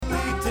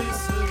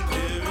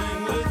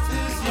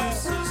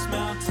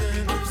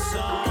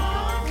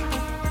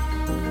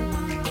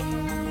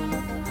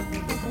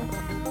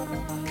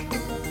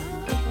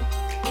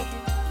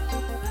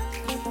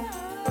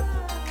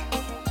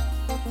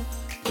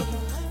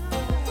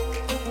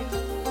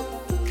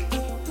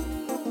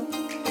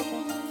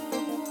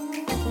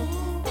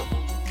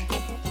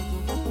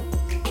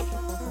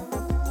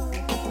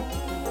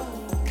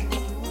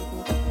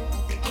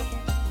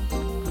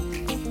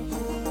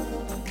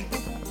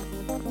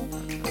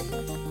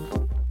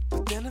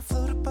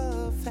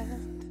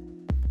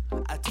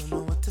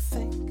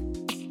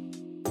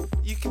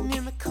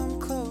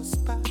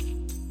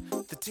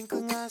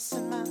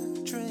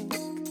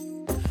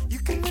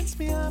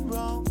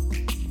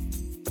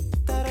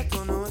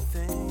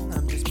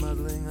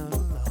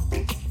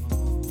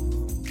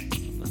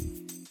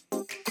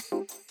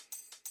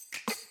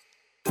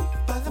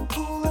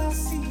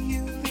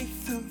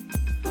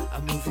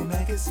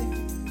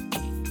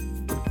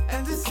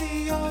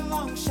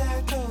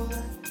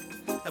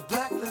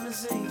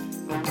limousine,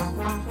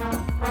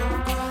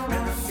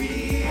 and the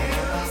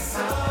feel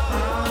so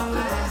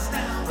hopeless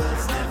now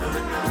was never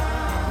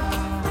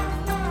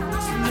enough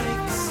to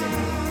make a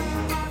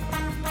scene.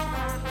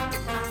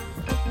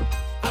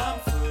 I'm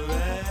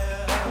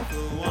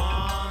forever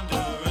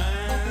wandering.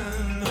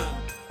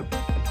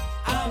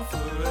 I'm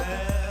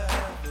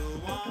forever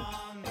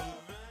wandering.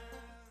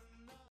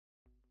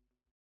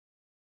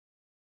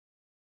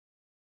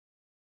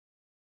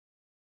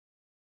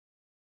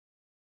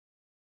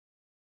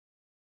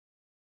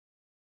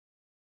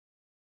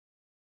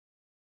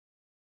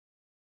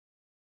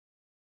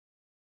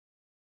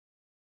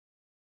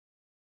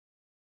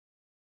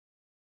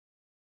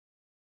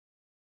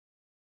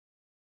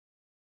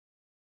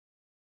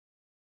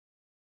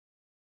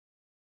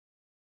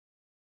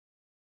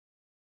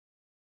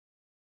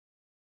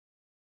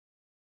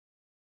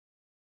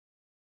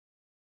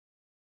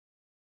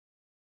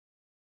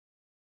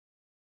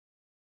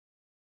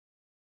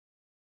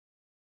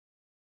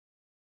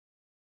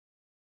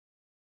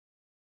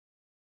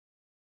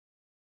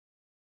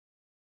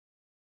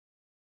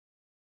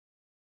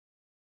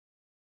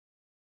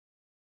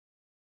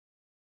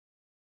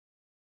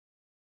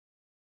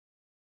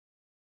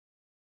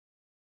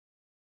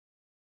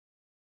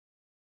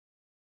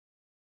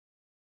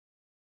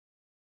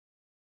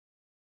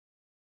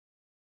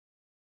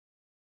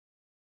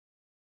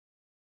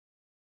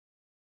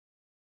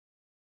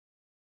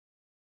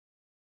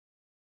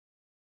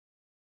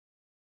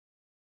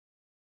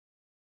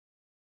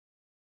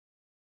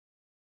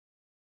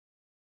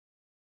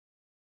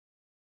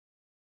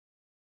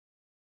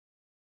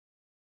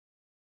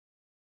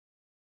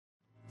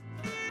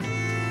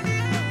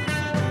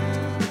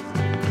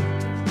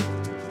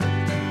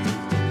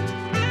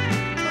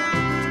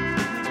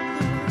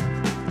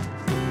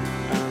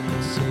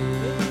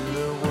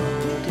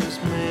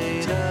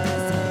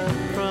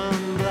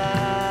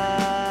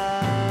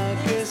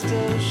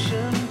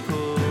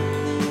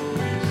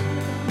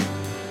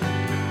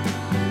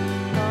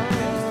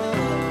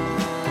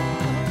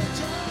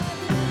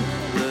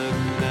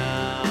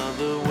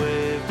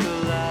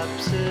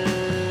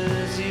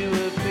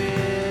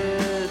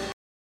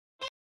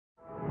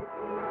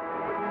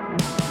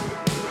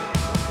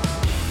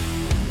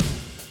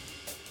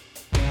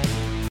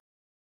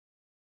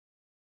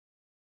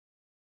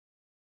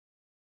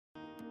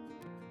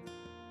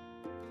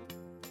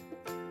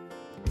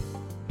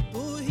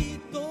 तू ही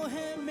तो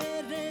है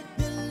मेरे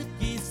दिल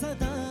की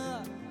सदा,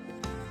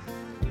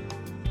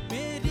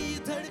 मेरी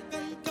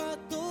धड़कन का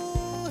तू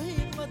ही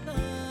पता,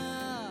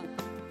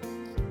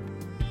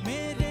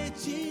 मेरे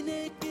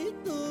जीने की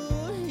तू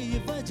ही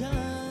वजह,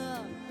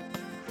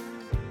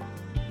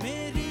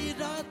 मेरी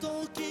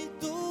रातों की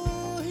तू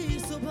ही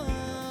सुबह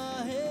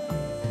है।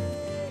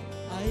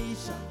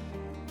 आयशा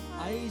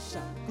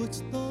आयशा कुछ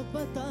तो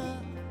बता,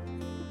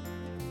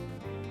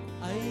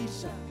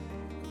 आयशा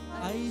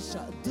आयशा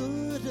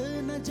दूर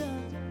न जा,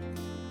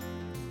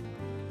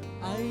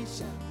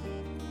 आयशा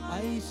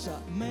आयशा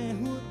मैं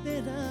हूँ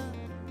तेरा।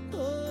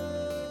 ओ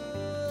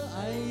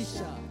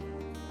आयशा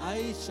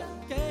आयशा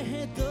कह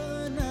दो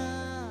ना,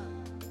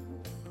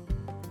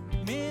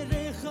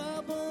 मेरे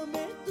ख्वाबों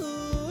में तू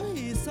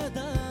ही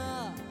सदा,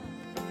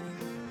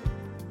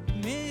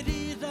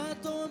 मेरी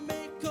रातों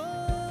में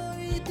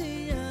कोई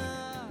दिया,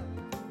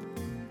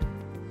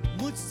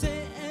 मुझसे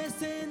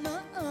ऐसे ना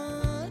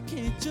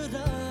आंखें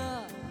चुरा,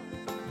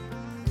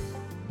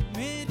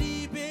 मेरी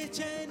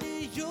बेचैनी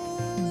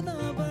यूं ना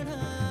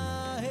बढ़ा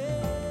है।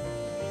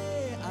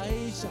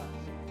 आयशा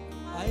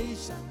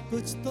आयशा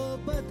कुछ तो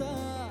बता,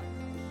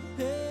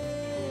 हे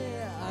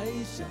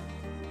आयशा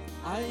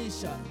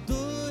आयशा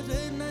दूर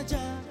न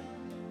जा,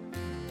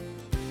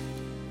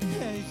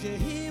 है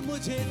यही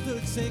मुझे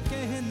तुझसे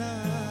कहना,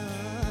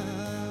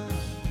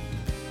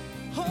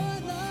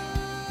 होना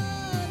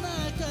ना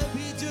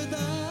कभी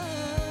जुदा,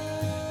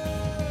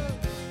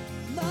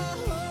 ना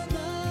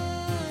होना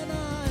ना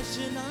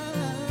आशना,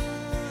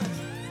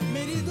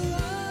 मेरी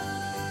दुआ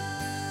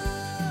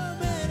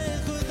मेरे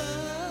खुदा,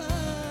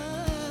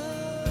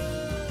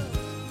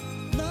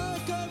 ना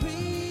कभी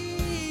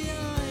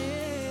आए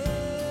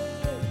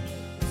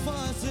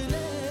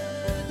फासले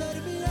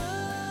दरमियां।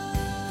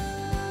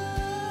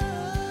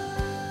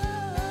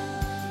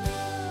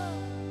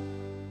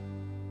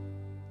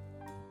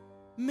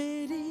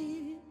 मेरी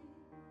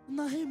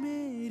ना है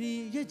मेरी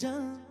ये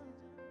जान,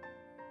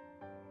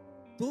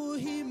 तू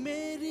ही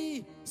मेरी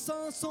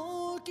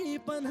सांसों की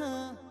पनाह,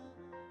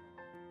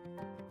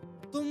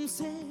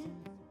 तुमसे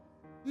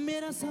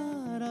मेरा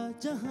सारा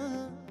जहां,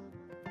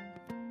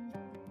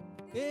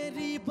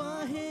 तेरी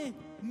बाहें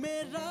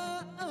मेरा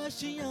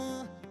आशियां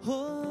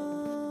हो।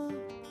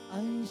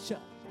 आयशा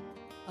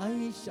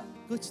आयशा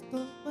कुछ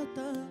तो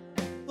बता,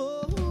 ओ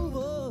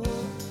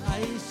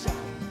आयशा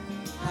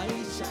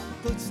आयशा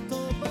कुछ तो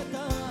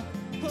बता,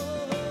 हो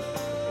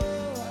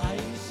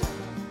आयशा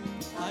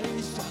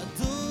आयशा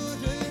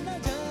दूर न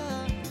जा,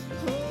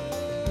 हो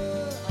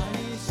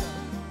आयशा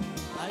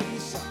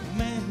आयशा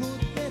मैं हूँ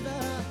तेरा।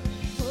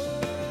 हो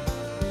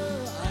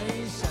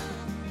आयशा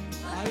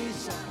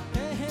आयशा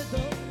कह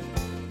दो,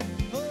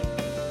 हो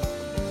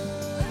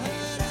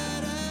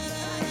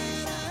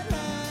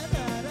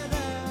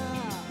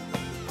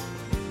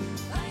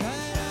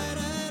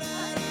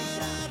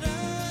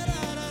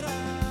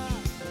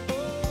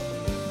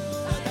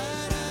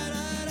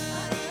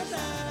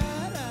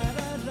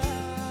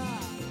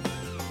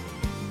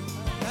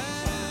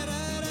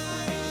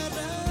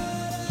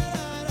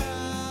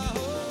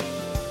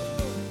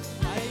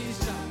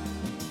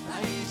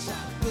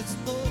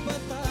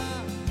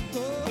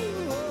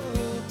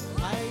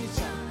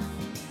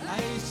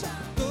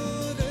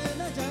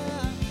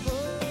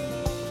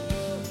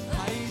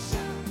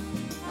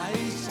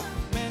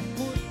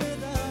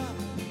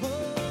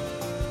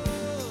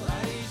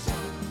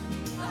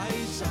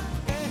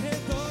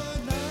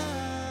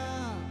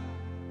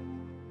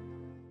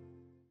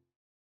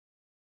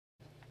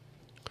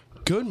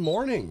Good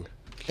morning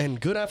and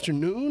good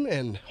afternoon,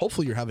 and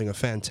hopefully you're having a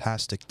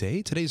fantastic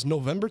day. Today's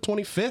November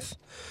 25th,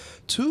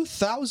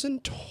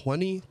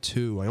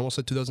 2022. I almost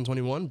said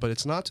 2021, but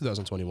it's not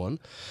 2021.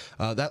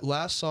 That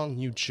last song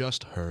you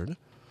just heard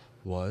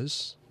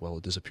was, well,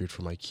 it disappeared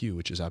from my queue,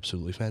 which is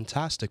absolutely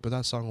fantastic, but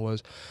that song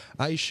was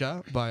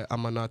Aisha by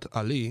Amanat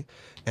Ali,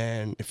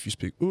 and if you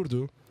speak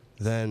Urdu,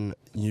 then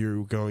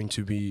you're going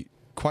to be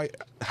quite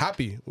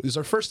happy. This is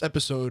our first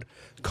episode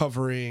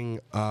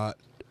covering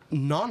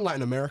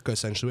non-Latin America,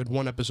 essentially. We had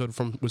one episode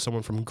with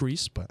someone from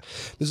Greece, but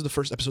this is the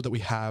first episode that we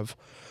have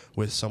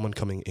with someone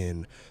coming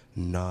in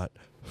not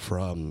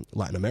from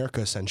Latin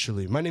America,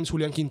 essentially. My name's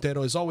Julian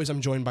Quintero. As always,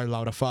 I'm joined by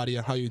Laura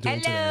Faria. How are you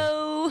doing today?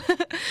 Hello.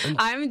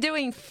 I'm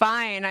doing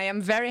fine. I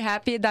am very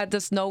happy that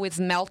the snow is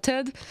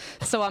melted,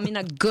 so I'm in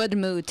a good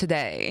mood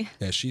today.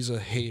 Yeah, she's a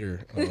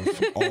hater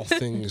of all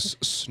things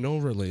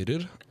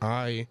snow-related.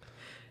 I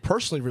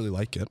personally really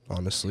like it,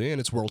 honestly, and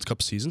it's World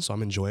Cup season, so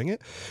I'm enjoying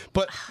it.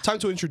 But time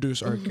to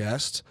introduce our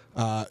guest.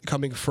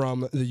 Coming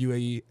from the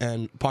UAE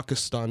and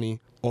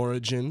Pakistani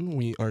origin,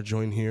 we are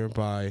joined here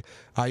by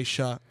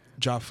Aisha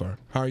Jafar.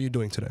 How are you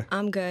doing today?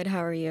 I'm good.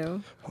 How are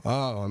you?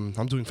 Oh,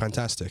 I'm doing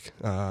fantastic.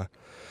 I'm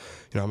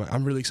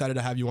really excited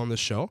to have you on this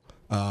show.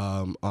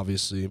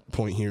 Obviously,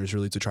 point here is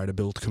really to try to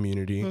build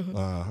community.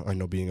 I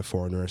know being a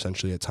foreigner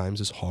essentially at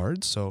times is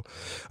hard. So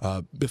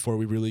before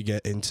we really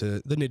get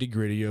into the nitty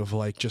gritty of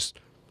like just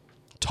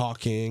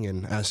talking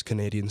and, as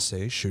Canadians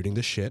say, shooting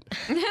the shit,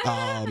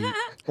 I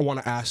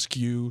want to ask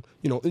you,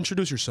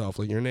 introduce yourself,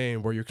 like your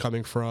name, where you're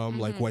coming from,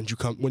 like when you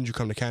come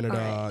to Canada,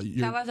 Right.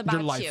 Tell us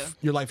about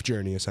your life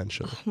journey,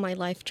 essentially. My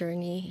life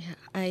journey.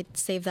 I'd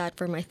save that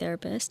for my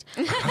therapist.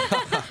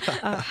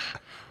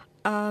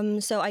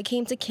 So I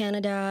came to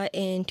Canada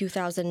in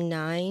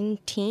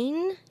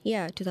 2019.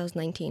 Yeah,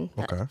 2019.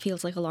 Okay. That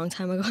feels like a long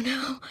time ago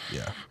now.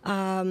 Yeah.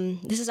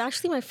 This is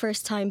actually my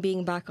first time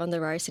being back on the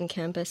Ryerson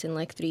campus in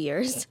like 3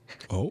 years.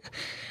 Oh.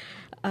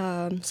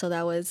 So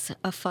that was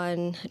a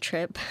fun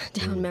trip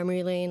down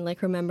memory lane,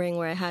 like remembering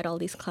where I had all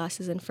these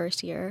classes in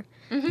first year,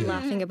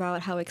 laughing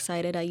about how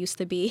excited I used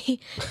to be.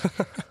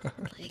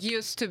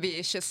 Used to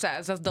be, she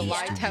says, as the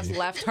light has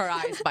left her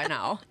eyes by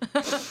now.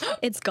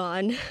 It's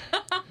gone.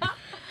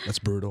 That's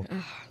brutal.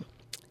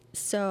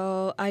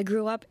 So I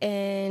grew up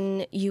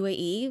in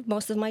UAE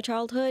most of my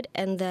childhood,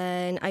 and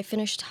then I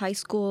finished high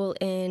school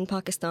in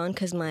Pakistan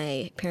because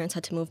my parents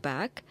had to move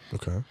back.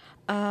 Okay.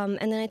 And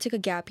then I took a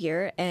gap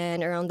year,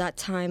 and around that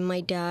time,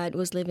 my dad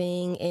was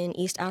living in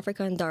East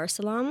Africa in Dar es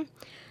Salaam.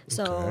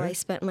 So Okay. I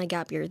spent my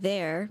gap year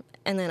there,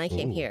 and then I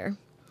came here.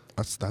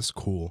 That's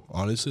cool.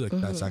 Honestly, like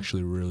that's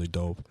actually really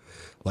dope.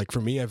 Like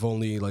for me, I've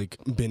only like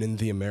been in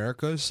the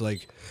Americas.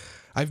 Like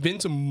I've been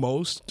to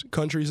most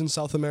countries in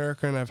South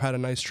America, and I've had a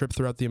nice trip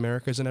throughout the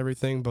Americas and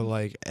everything. But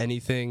like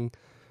anything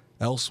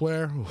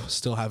elsewhere,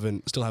 still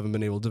haven't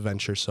been able to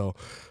venture. So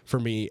for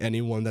me,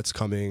 anyone that's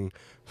coming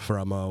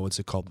from what's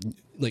it called,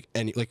 like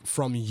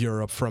from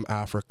Europe, from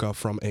Africa,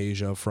 from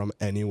Asia, from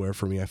anywhere,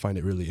 for me, I find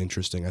it really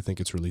interesting. I think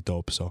it's really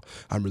dope. So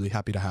I'm really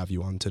happy to have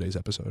you on today's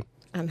episode.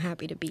 I'm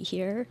happy to be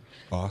here.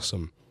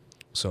 Awesome.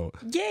 So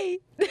Yay!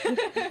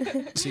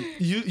 see,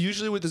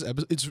 usually with this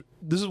episode,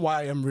 this is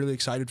why I'm really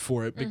excited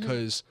for it,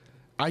 because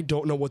I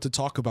don't know what to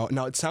talk about.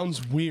 Now it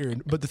sounds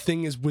weird, but the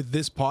thing is, with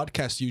this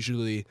podcast,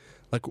 usually,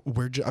 like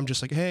I'm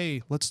just like,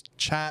 hey, let's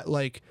chat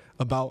like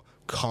about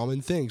common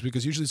things,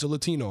 because usually it's a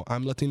Latino.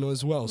 I'm Latino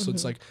as well, so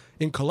it's like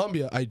in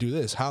Colombia I do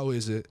this. How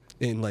is it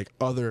in like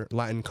other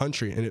Latin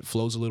country? And it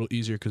flows a little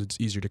easier because it's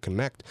easier to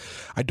connect.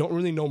 I don't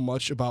really know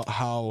much about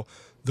how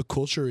the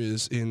culture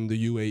is in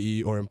the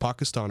UAE or in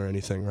Pakistan or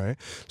anything, right?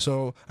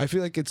 So I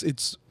feel like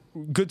it's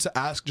good to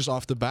ask just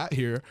off the bat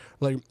here,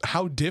 like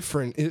how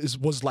different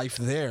was life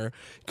there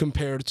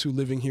compared to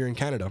living here in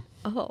Canada?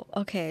 Oh,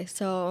 okay.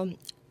 So,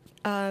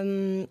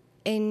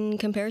 in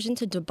comparison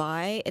to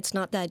Dubai, it's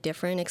not that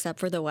different except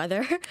for the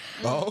weather.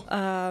 Oh,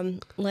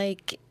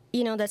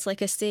 That's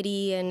like a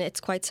city, and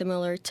it's quite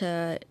similar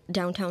to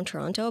downtown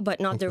Toronto, but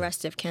not the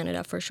rest of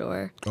Canada for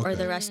sure, or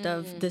the rest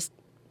of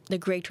the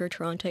greater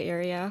Toronto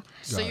area.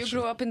 So you Gotcha.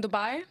 grew up in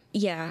Dubai?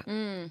 Yeah,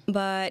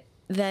 but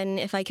then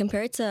if I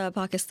compare it to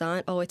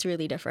Pakistan, it's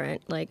really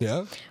different. Like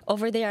yeah.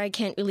 over there, I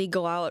can't really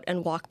go out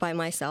and walk by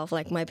myself.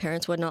 Like my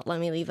parents would not let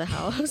me leave the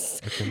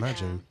house. I can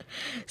imagine.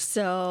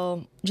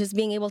 So just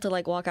being able to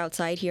like walk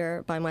outside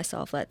here by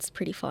myself, that's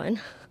pretty fun.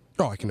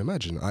 Oh, I can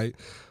imagine.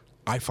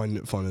 I find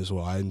it fun as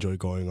well. I enjoy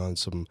going on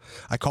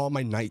I call it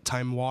my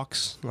nighttime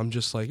walks. I'm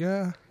just like,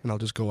 and I'll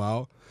just go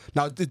out.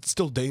 Now, it's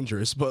still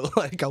dangerous, but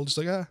like, I'll just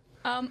like,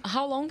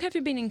 How long have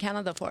you been in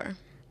Canada for?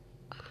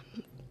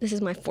 This is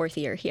my 4th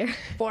year here.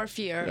 4th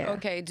year. Yeah.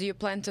 Okay. Do you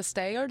plan to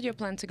stay or do you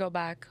plan to go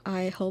back?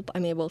 I hope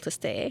I'm able to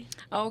stay.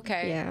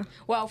 Okay. Yeah.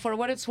 Well, for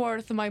what it's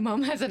worth, my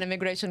mom has an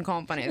immigration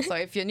company, so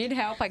if you need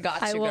help, I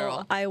got you,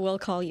 girl. I will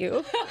call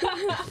you.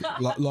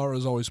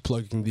 Laura's always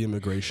plugging the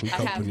immigration I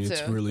have company.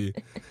 It's to. really.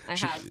 I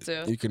have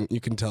to. You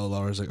can tell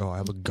Laura's like, I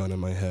have a gun in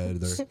my head.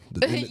 The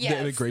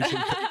Yes.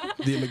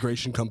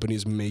 immigration company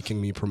is making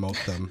me promote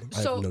them.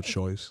 I So- have no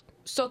choice.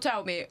 So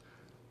tell me,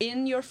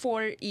 in your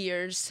 4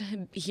 years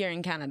here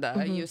in Canada,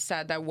 you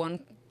said that one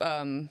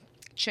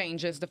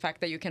change is the fact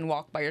that you can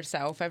walk by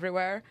yourself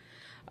everywhere.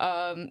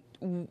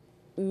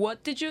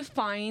 What did you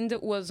find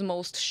was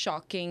most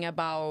shocking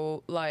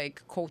about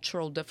like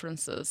cultural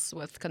differences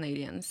with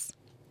Canadians?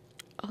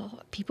 Oh,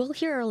 people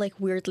here are like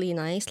weirdly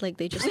nice. Like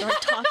they just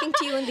start talking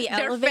to you in the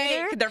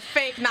elevator. They're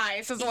fake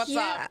nice is what's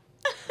Yeah. up.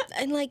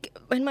 And like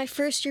in my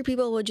first year,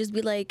 people would just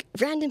be like,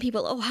 random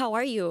people, oh, how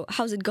are you?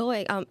 How's it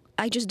going?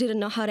 I just didn't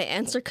know how to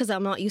answer because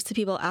I'm not used to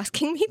people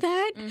asking me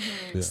that.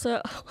 Yeah.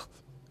 So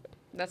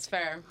That's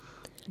fair.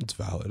 It's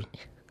valid.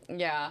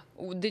 Yeah.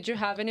 Did you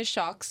have any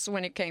shocks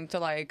when it came to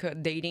like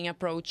dating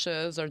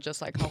approaches or just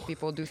like how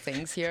people do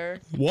things here?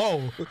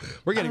 Whoa,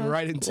 we're getting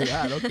right into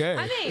that. Okay.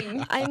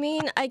 I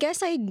mean, I guess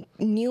I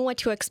knew what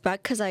to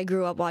expect because I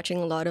grew up watching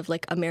a lot of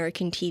like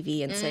American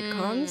TV and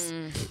sitcoms.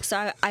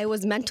 So I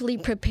was mentally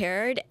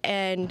prepared,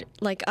 and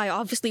like I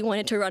obviously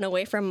wanted to run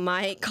away from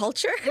my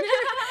culture.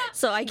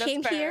 So I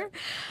came fair.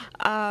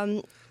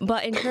 here.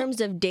 But in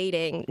terms of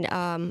dating,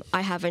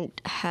 I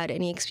haven't had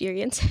any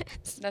experiences.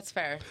 That's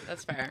fair.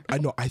 That's fair. I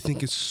know. I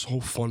think it's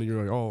so funny.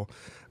 You're like, oh,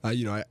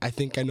 I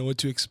think I know what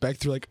to expect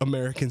through like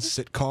American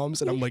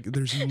sitcoms, and I'm like,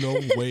 there's no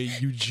way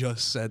you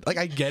just said. Like,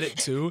 I get it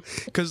too,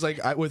 because like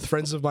with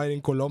friends of mine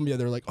in Colombia,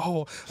 they're like,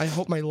 oh, I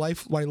hope my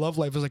love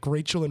life is like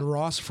Rachel and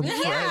Ross from Yeah,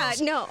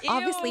 Friends. no,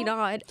 obviously Ew.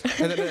 not.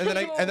 And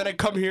then I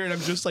come here and I'm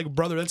just like,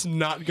 brother, that's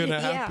not gonna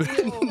Yeah.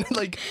 happen.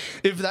 Like,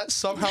 if that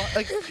somehow,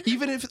 like,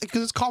 even if,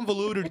 because it's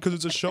convoluted because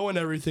it's a show and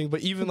everything,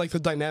 but even like the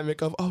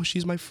dynamic of, oh,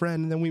 she's my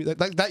friend, and then we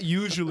like that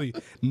usually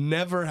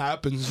never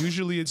happens.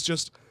 Usually it's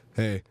just,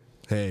 hey,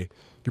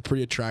 you're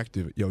pretty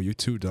attractive. Yo, you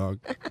too, dog.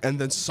 And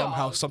then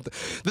somehow Dog. something.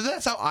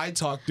 That's how I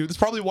talk, dude. That's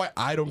probably why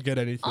I don't get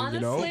anything,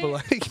 you know? Honestly,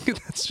 But like,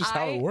 that's just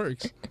how I- it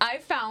works. I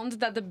found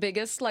that the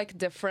biggest like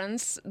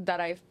difference that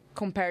I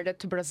compared it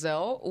to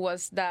Brazil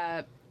was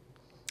that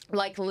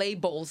like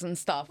labels and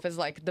stuff is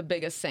like the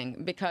biggest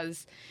thing,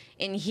 because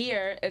in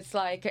here it's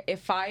like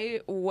if I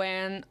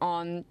went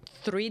on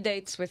 3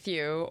 dates with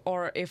you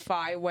or if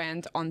I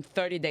went on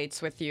 30 dates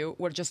with you,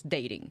 we're just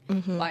dating.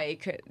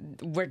 Like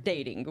we're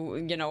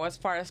dating, you know, as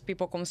far as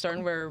people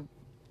concerned, we're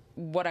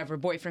whatever,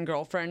 boyfriend,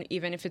 girlfriend,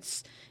 even if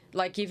it's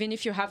like, even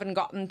if you haven't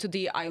gotten to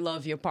the I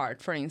love you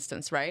part, for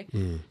instance, right?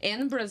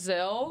 In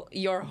Brazil,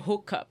 you're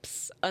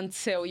hookups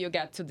until you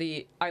get to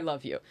the I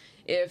love you.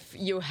 If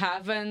you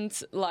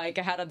haven't like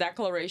had a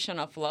declaration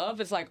of love,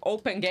 it's like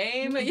open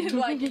game.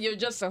 Like you're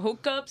just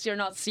hookups, you're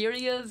not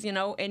serious, you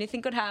know,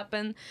 anything could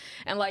happen.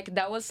 And like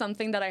that was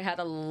something that I had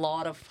a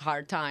lot of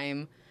hard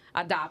time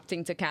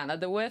adapting to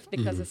Canada with,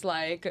 because it's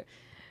like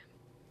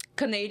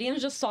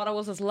Canadians just thought I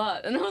was a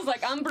slut. And I was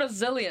like, I'm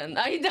Brazilian.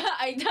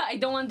 I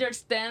don't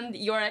understand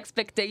your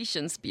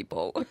expectations,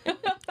 people.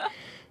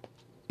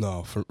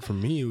 No, for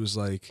me, it was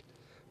like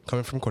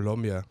coming from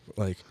Colombia,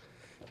 like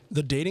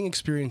the dating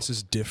experience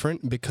is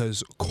different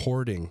because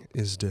courting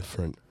is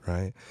different,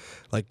 right?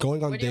 Like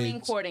going on What do you dates.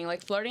 mean courting?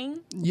 Like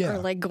flirting? Yeah, Or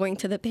like going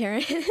to the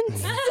parents.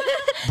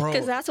 bro.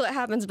 Because that's what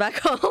happens back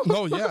home.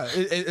 No, yeah,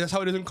 that's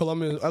how it is in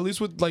Colombia. At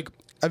least with like,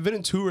 I've been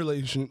in 3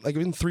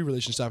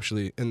 relationships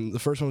actually, and the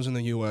first one was in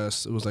the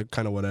U.S. It was like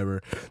kind of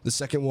whatever. The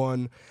second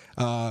one,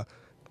 I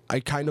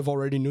kind of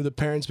already knew the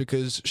parents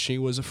because she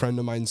was a friend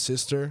of mine's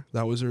sister.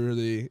 That was a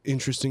really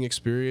interesting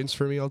experience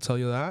for me, I'll tell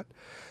you that.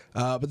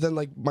 But then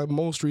like my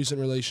most recent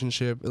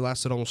relationship, it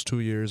lasted almost 2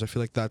 years. I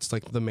feel like that's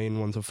like the main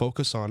one to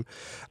focus on.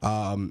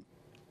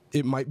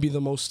 It might be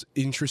the most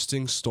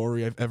interesting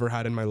story I've ever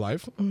had in my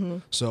life.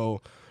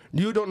 So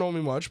you don't know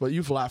me much, but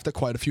you've laughed at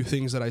quite a few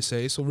things that I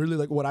say. So really,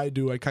 like what I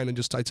do, I kind of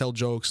just I tell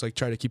jokes, like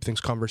try to keep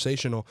things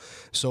conversational.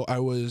 So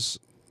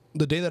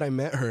the day that I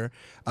met her,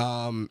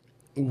 I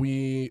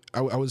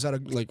was at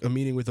a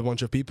meeting with a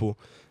bunch of people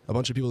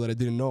that I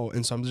didn't know,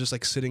 and so I'm just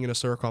like sitting in a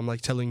circle. I'm like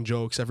telling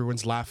jokes,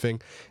 everyone's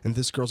laughing, and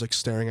this girl's like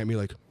staring at me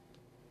like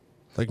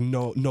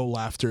no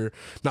laughter,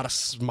 not a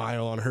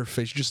smile on her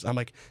face. Just I'm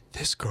like,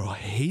 this girl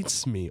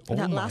hates me. Oh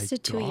That my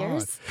lasted 2 God.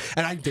 years?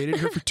 And I dated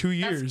her for 2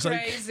 years.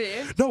 That's crazy.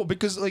 Like, no,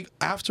 because like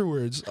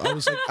afterwards, I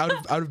was like out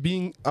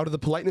of the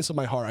politeness of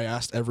my heart, I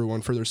asked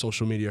everyone for their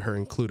social media, her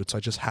included. So I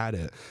just had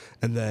it,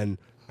 and then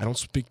I don't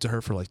speak to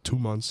her for like 2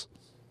 months,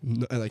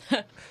 like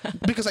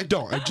because I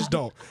just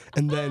don't.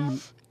 And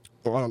then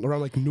around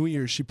like New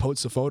Year's, she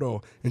posts a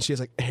photo and she has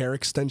like hair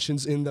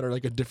extensions in that are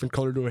like a different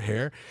color to her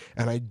hair,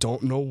 and I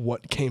don't know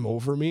what came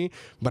over me,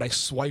 but I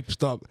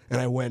swiped up and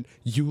I went,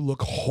 "You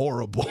look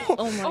horrible."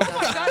 Oh my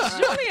god. That's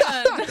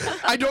Julian.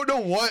 I don't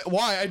know why.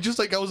 I was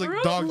like,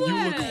 "Dog, you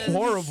look Ruthless.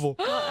 horrible."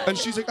 And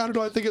she's like, "I don't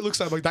know. I think it looks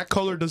like that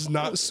color does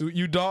not suit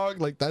you,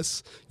 dog. Like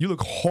you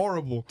look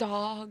horrible."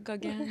 Dog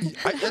again.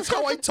 That's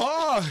how I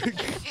talk.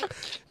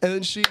 And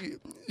then she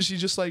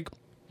just like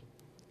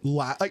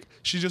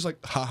she's just like,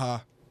 haha.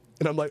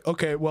 And I'm like,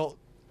 okay, well,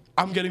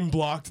 I'm getting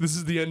blocked. This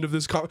is the end of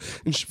this.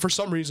 And for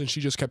some reason, she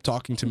just kept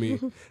talking to me.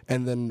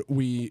 And then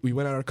we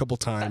went out a couple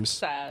That's times.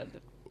 sad.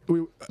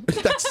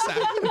 That's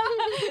sad.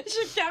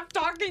 She kept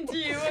talking to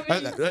you.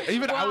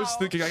 I was Wow.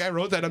 thinking, like, I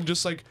wrote that. I'm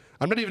just like,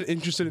 I'm not even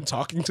interested in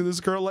talking to this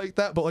girl like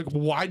that. But like,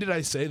 why did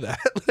I say that?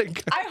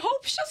 Like, I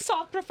hope she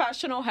sought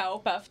professional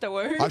help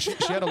afterwards. she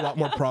had a lot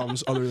more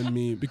problems other than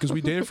me because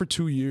we dated for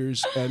 2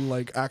 years and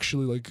like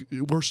actually like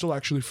we're still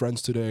actually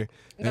friends today.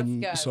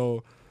 And good.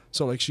 so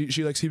like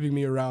she likes keeping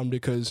me around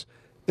because.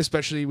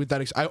 Especially with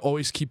that, I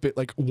always keep it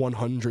like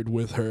 100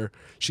 with her.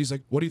 She's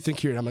like, "What do you think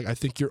here?" And I'm like, "I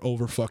think you're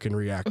over fucking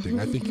reacting.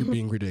 I think you're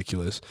being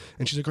ridiculous."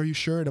 And she's like, "Are you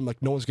sure?" And I'm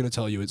like, "No one's gonna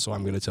tell you it, so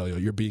I'm gonna tell you.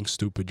 You're being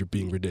stupid. You're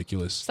being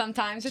ridiculous."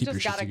 Sometimes you Keep your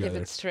just shit gotta give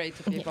together. it straight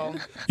to people.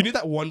 You need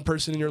that one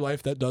person in your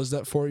life that does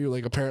that for you.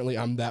 Like apparently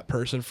I'm that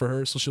person for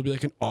her. So she'll be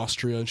like in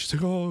Austria and she's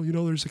like, "Oh, you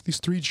know, there's like these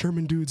 3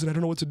 German dudes and I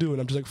don't know what to do."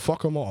 And I'm just like,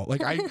 "Fuck them all."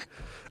 Like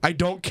I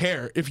don't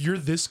care if you're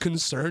this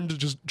concerned.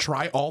 Just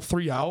try all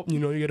 3 out. You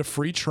know, you get a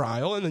free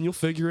trial and then you'll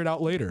figure it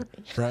out later,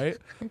 right?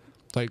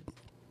 Like,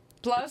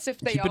 Plus, if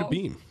they Keep it a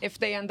beam. if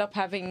they end up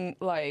having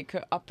like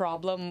a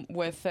problem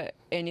with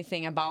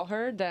anything about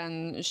her,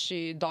 then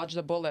she dodged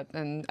a bullet,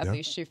 and at Yeah.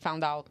 least she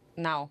found out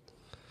now.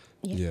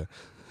 yeah.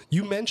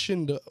 You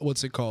mentioned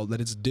what's it called?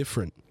 That it's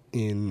different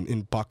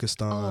in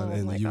Pakistan Oh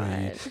and my the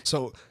UAE. God.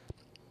 So,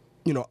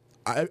 you know,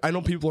 I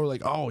know people are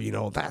like, "Oh, you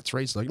know, that's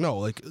racist." Like, no,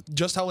 like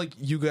just how like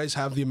you guys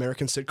have the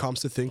American sitcoms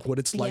to think what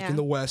it's like Yeah. in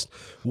the West.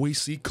 We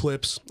see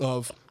clips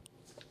of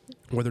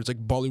whether it's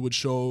like Bollywood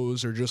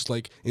shows or just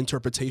like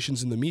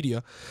interpretations in the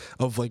media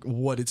of like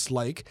what it's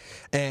like.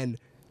 And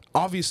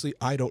obviously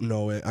I don't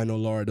know it. I know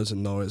Laura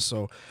doesn't know it.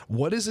 So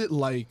what is it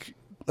like?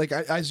 Like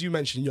as you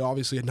mentioned, you're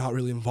obviously not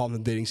really involved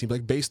in the dating scene. But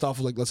like based off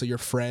of like let's say your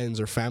friends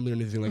or family or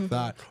anything like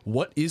that,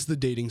 what is the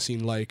dating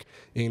scene like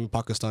in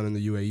Pakistan and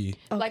the UAE?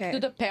 Like, Okay. do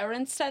the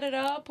parents set it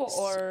up,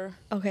 or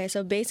Okay,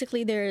 so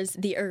basically there's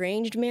the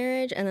arranged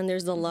marriage and then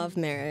there's the love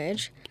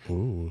marriage.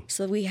 Ooh.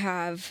 So we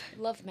have,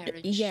 love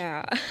marriage?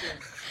 yeah.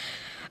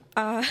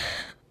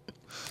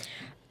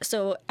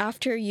 So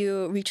after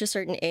you reach a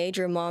certain age,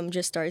 your mom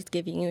just starts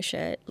giving you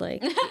shit,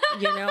 like,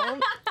 you know?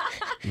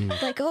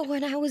 Like, oh,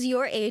 when I was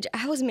your age,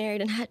 I was married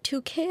and had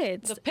 2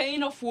 kids. The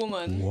pain of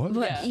woman. What?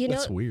 But, Yeah. you know,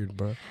 That's weird,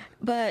 bro.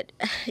 but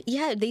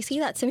yeah, they say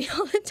that to me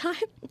all the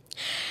time.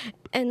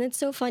 And it's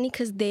so funny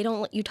because they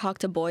don't let you talk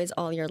to boys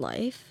all your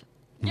life.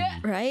 Yeah.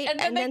 Right? And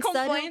then And they then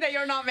complain sudden- that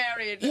you're not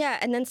married. Yeah,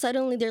 and then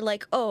suddenly they're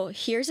like, oh,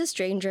 here's a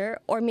stranger,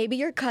 or maybe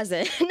your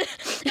cousin.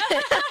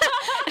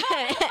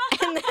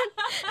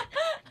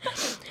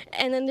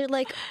 and then they're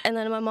like, and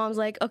then my mom's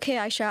like, okay,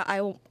 Aisha,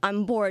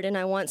 I'm bored and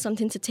I want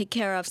something to take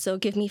care of, so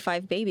give me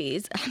 5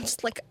 babies. I'm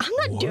just like, I'm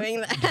not What?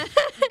 doing that.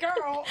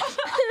 Girl.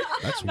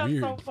 That's, That's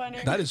weird. so funny.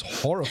 That is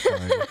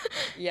horrifying.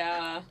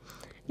 Yeah.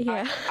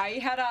 Yeah. I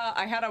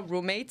had a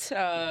roommate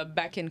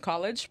back in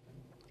college,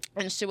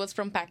 and she was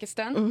from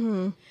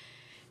Pakistan.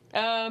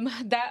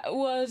 That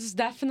was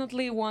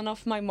definitely one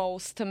of my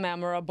most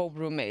memorable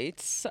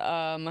roommates.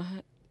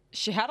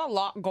 She had a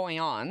lot going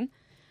on,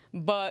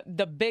 but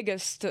the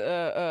biggest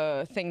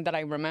thing that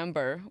I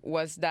remember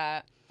was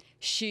that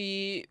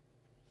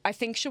I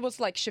think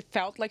she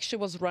felt like she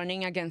was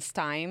running against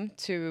time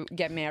to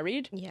get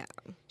married. Yeah.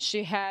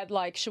 She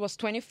was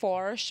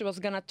 24. She was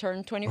gonna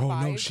turn 25.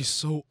 Oh no, she's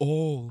so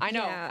old. I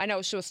know, Yeah. I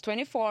know. She was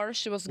 24.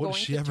 She was What going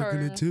is she to ever turn.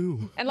 gonna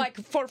do? And like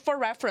for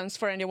reference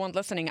for anyone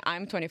listening,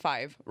 I'm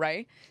 25,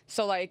 right?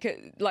 So like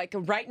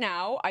right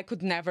now, I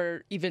could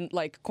never even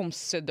like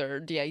consider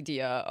the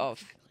idea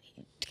of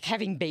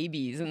having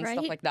babies and stuff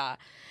Right. like that.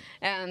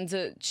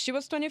 And she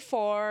was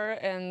 24,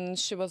 and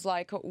she was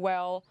like,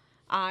 well,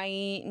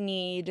 I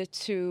need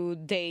to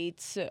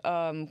date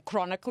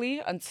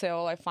chronically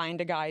until I find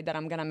a guy that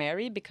I'm gonna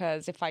marry,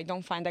 because if I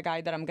don't find a guy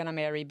that I'm gonna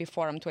marry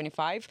before I'm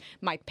 25,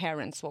 my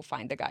parents will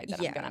find the guy that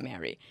I'm Yeah. gonna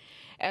marry.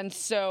 And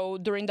so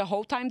during the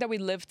whole time that we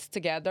lived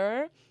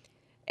together,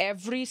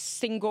 every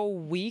single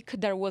week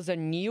there was a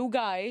new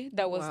guy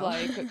that was Wow.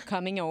 like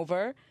coming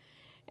over,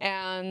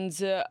 and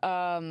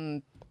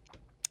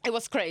it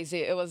was crazy.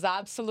 It was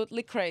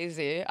absolutely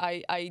crazy.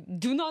 I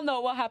do not know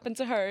what happened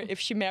to her, if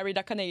she married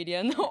a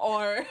Canadian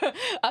or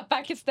a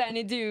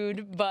Pakistani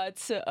dude, but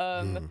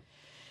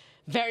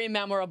very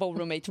memorable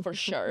roommate for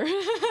sure.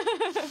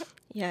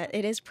 Yeah,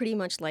 it is pretty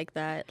much like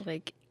that.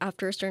 Like,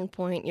 after a certain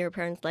point, your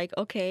parents like,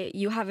 okay,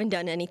 you haven't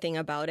done anything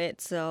about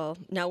it, so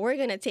now we're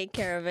gonna take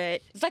care of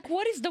it. It's like,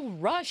 what is the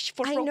rush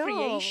for I know,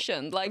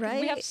 procreation? Like,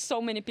 we have right? so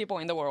many people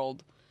in the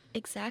world.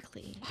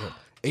 Exactly.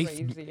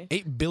 Crazy.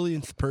 8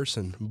 billionth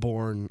person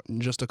born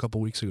just a couple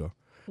weeks ago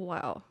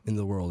Wow. in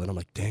the world, and I'm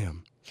like,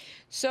 damn.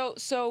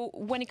 So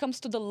when it comes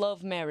to the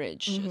love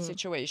marriage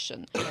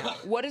situation,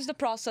 what is the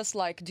process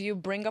like? Do you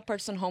bring a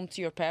person home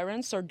to your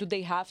parents, or do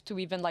they have to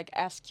even like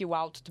ask you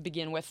out to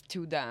begin with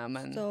to them?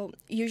 And So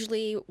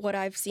usually what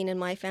I've seen in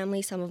my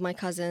family, some of my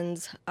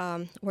cousins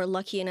were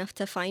lucky enough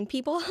to find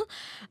people.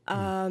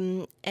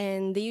 And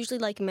they usually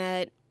like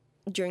met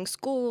during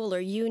school or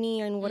uni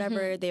and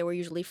whatever. They were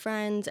usually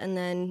friends. And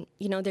then,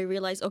 you know, they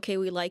realized, okay,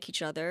 we like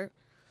each other.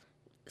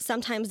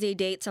 Sometimes they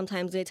date,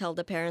 sometimes they tell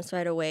the parents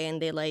right away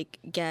and they like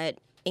get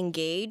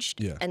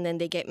engaged. Yeah. And then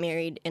they get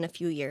married in a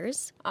few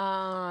years.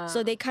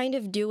 So they kind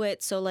of do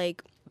it so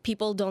like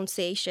people don't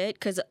say shit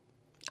because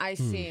I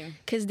see.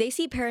 they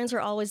see parents are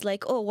always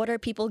like, oh, what are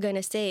people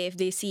gonna say if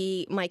they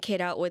see my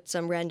kid out with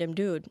some random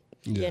dude?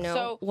 Yeah. You know,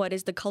 So- what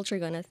is the culture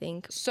gonna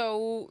think?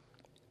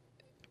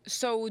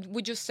 So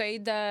would you say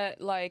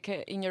that like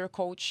in your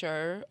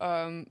culture,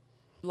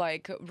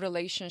 like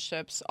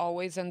relationships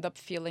always end up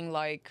feeling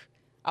like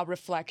a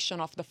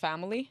reflection of the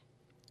family?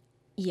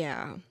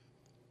 Yeah.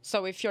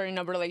 So if you're in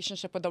a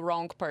relationship with the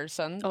wrong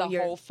person, the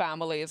you're- whole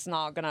family is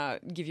not gonna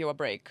give you a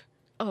break.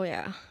 Oh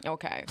yeah.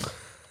 Okay.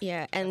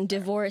 Yeah, and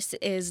divorce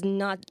is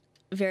not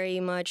very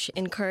much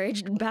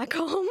encouraged back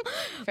home,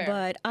 Fair.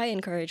 but I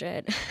encourage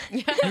it.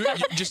 You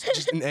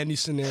just in any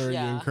scenario, you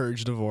Yeah.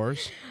 encourage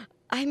divorce.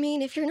 I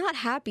mean, if you're not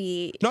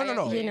happy,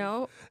 No. you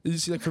know, You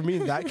see, like for me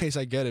in that case,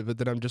 I get it, but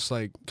then I'm just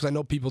like, because I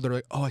know people that are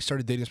like, oh, I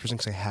started dating this person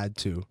because I had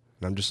to,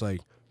 and I'm just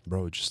like,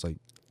 bro, just like,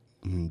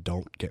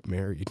 don't get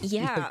married.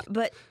 yeah, Like,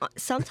 but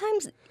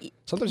sometimes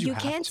sometimes you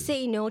have can't to.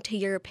 say no to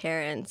your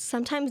parents.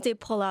 Sometimes they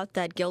pull out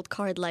that guilt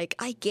card like,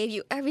 I gave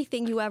you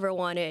everything you ever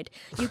wanted.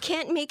 You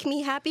can't make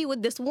me happy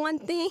with this one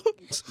thing.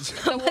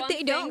 The But one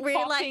they don't thing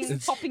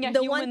realize popping a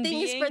the human one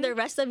thing is for being? the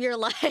rest of your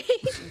life.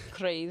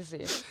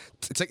 Crazy.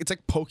 It's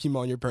like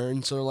Pokemon. Your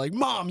parents are like,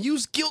 Mom,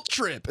 use guilt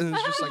trip, and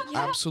it's just like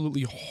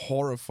absolutely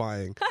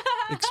horrifying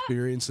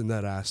experience in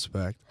that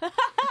aspect.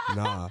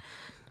 Nah,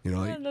 you know,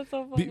 like That's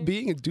so funny.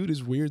 being a dude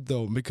is weird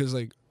though, because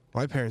like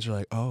my parents are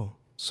like, oh,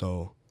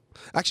 so.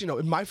 Actually, no.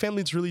 In my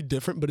family, it's really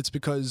different, but it's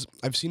because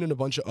I've seen in a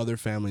bunch of other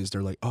families,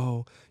 they're like,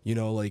 oh, you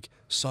know, like,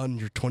 son,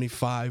 you're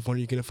 25. When are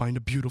you going to find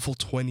a beautiful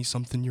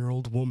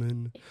 20-something-year-old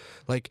woman?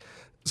 Like,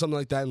 something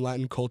like that in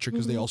Latin culture,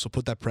 because they also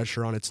put that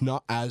pressure on. It's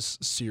not as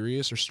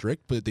serious or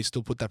strict, but they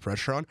still put that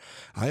pressure on.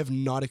 I have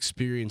not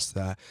experienced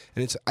that.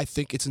 And I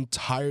think it's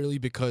entirely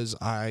because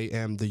I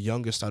am the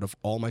youngest out of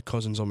all my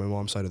cousins on my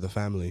mom's side of the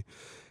family.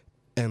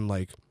 And,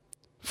 like,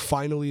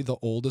 finally the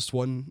oldest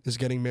one is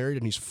getting married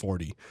and he's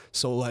 40.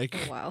 So like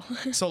Wow.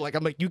 so like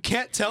I'm like, you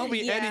can't tell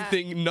me Yeah.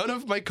 anything. None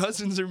of my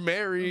cousins are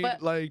married.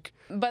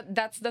 But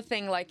that's the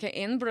thing. Like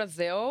in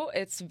Brazil,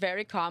 it's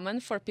very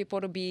common for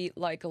people to be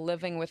like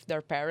living with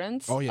their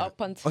parents. Oh, yeah. Up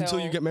until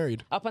you get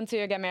married. Up until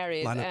you get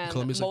married. Latin- And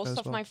Colombia's like that most as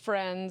of well. my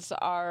friends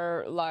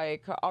are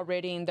like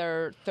already in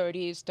their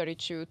 30s,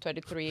 32,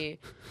 33,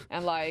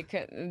 and like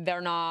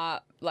they're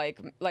not like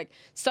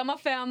some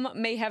of them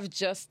may have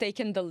just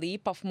taken the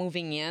leap of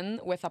moving in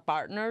with a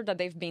partner that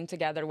they've been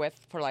together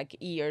with for like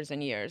years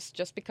and years,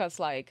 just because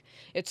like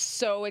it's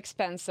so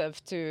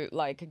expensive to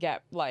like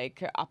get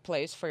like a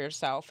place for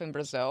yourself in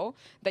Brazil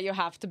that you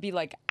have to be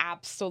like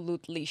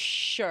absolutely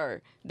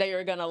sure that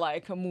you're gonna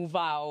like move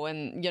out,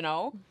 and you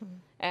know.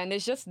 And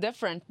it's just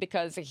different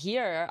because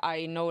here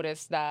I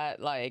noticed that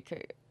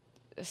like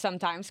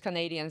sometimes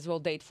Canadians will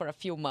date for a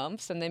few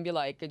months and then be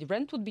like,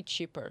 rent would be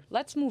cheaper,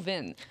 let's move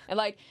in. And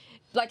like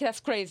that's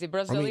crazy.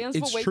 Brazilians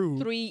will it's wait true.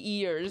 3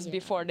 years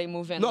before they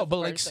move in. No, with but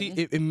the like, see,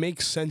 person. it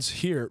makes sense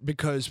here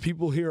because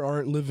people here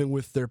aren't living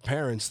with their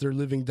parents; they're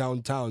living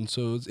downtown.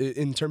 So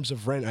in terms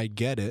of rent, I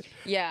get it.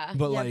 Yeah.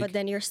 But Yeah, like, but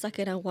then you're stuck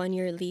in a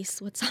 1-year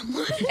lease with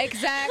someone.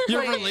 Exactly.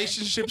 your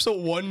relationship's a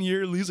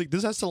 1-year lease. Like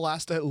this has to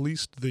last at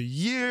least the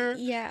year.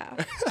 Yeah.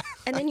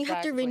 And then you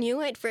have to Exactly.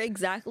 renew it for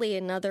exactly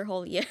another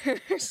whole year.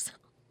 So-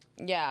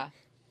 Yeah.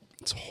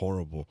 It's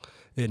horrible.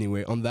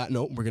 Anyway, on that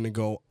note, we're gonna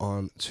go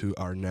on to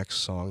our next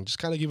song. Just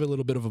kind of give it a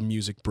little bit of a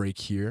music break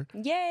here.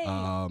 Yay.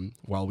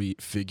 While we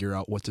figure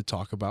out what to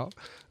talk about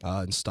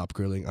and stop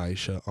grilling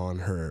Aisha on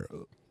her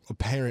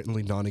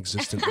apparently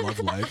non-existent love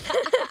life.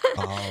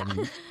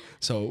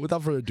 So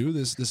without further ado,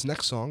 this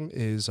next song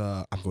is,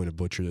 I'm going to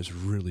butcher this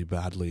really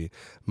badly,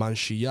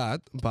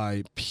 Manshiyat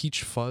by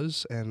Peach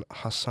Fuzz and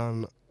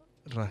Hassan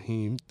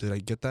Rahim. Did I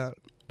get that?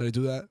 Did I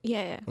do that?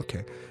 yeah.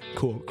 Okay,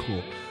 cool.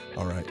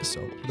 All right, so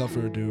without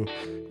further ado,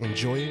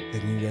 enjoy it,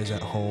 and you guys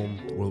at home,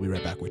 we'll be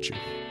right back with you.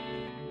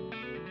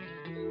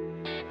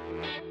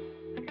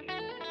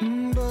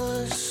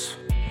 बस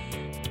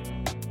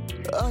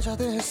आ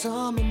जाते हैं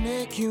सामने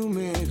क्यों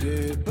मेरे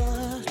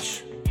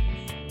बचते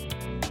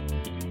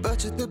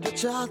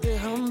बचाते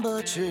हम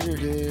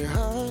बछड़े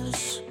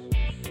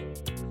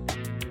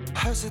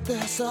हंसते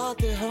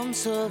हंसाते हम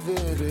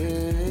सवेरे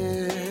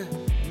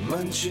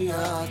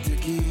मंशियात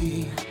की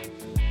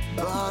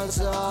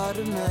बाजार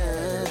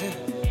में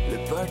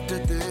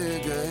लिपटते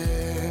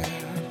गए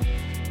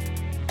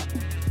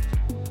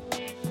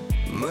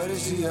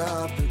मर्जी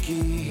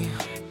आपकी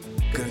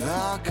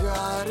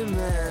कलाकार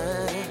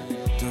में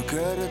तो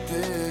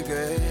करते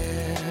गए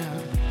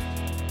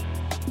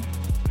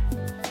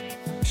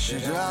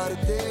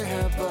शरारते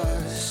हैं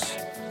बस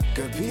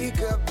कभी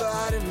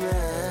कभार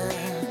में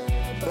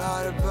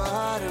बार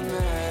बार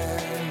में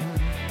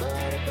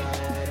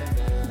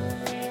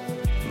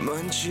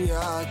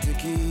मंशियात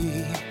की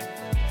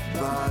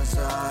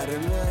बाजार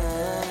में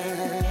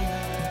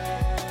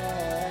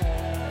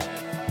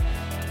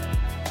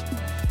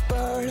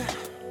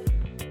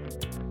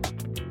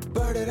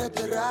पढ़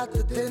रहे रात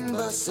दिन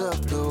बस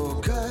अब तो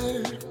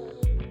घर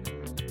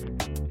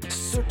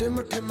सुटे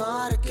मुठे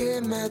मार के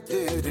मैं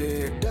तेरे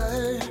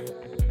डर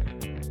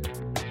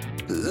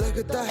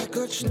लगता है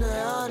कुछ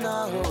नया ना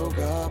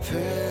होगा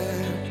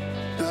फिर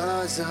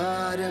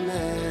बाजार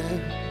में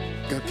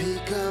कभी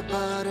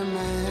कभार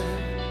में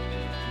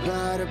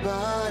बार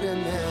बार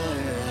में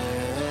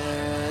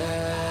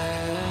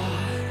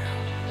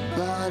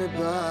बार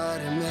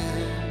बार में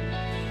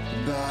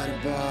बार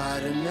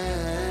बार में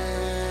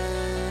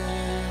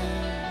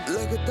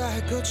लगता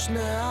है कुछ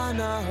नया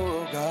ना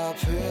होगा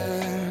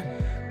फिर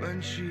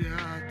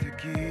मंशियात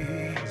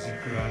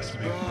की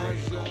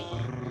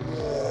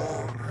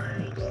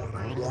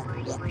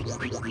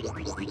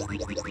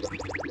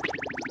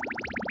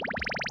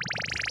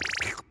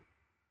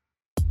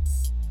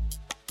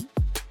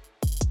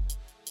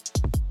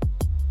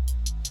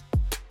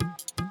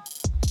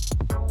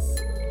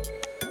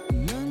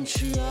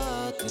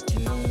मंशियात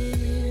की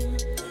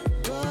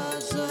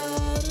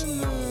बाजार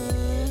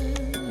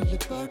में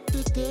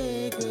लिपटते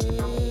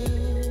गए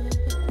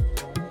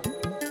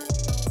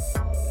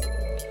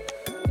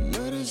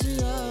मर्जी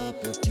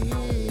आपकी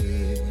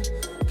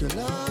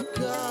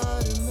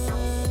कलाकार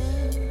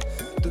में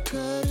तो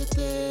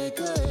करते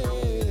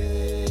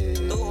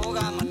गए तो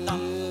होगा मतलब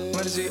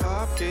मर्जी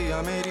आपकी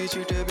या मेरी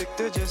चीटे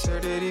बिकते जैसे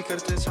डेरी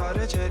करते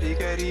सारे चेरी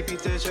कैरी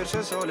पीते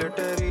चरसे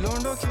सोलेटरी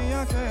लोंडो की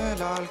आंखें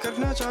लाल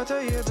करना चाहते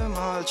ये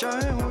धमाल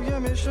चाहे हो ये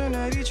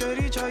मिशनरी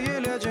चेरी चाहिए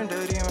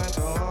लेजेंडरी मैं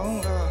तो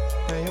आऊंगा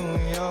मैं यूं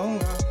ही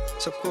आऊंगा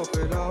सबको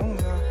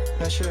पिलाऊंगा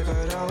नशे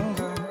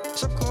कराऊंगा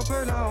सबको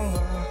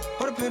पिलाऊंगा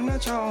और फिर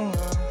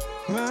नचाऊंगा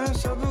मैं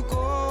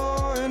सबको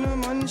इन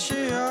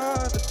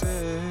मंशियात पे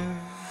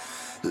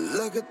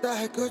लगता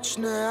है कुछ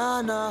नया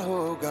ना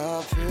होगा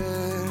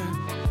फिर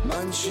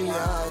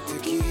मंशियात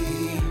की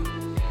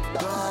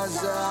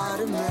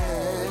बाजार में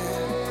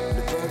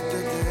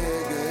लिपटते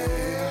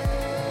गए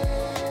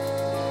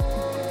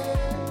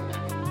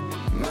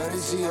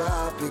मर्जी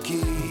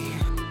आपकी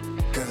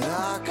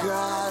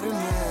कलाकार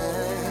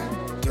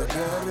में तो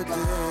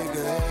करते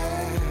गए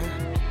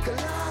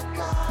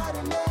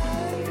कलाकार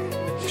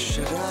में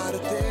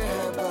शरारते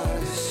हैं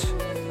बस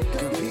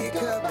कभी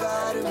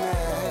कभार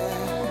में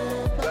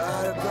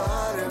बार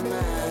बार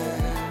में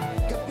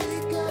कभी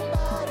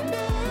कभार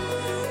में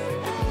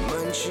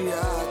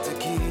मंशियात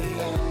की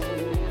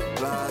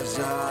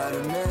बाजार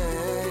में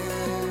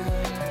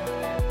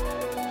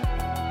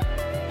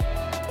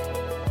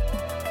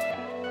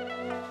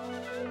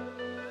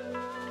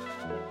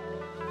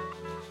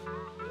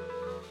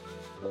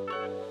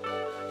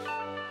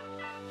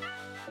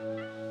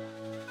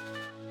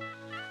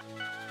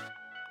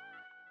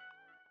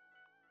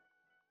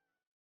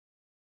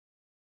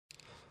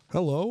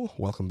Hello,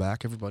 welcome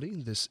back, everybody.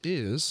 This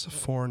is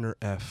Foreigner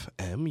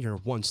FM, your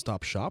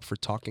one-stop shop for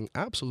talking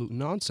absolute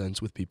nonsense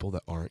with people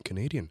that aren't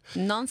Canadian.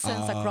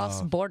 Nonsense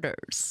across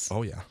borders.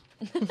 Oh yeah.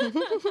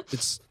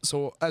 It's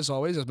so, as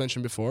always, as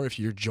mentioned before, if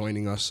you're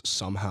joining us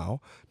somehow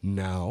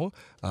now,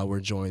 we're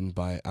joined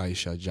by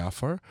Aisha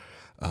Jafar.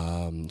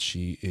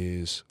 She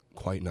is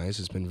quite nice.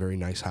 It's been very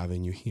nice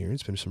having you here.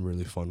 It's been some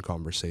really fun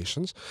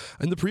conversations.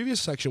 In the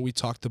previous section, we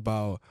talked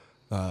about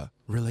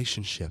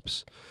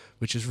relationships,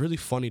 which is really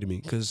funny to me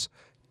because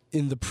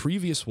in the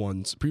previous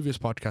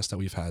podcasts that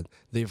we've had,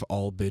 they've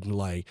all been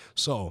like,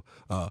 so,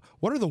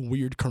 what are the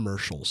weird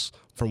commercials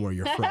from where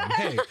you're from?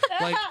 Hey,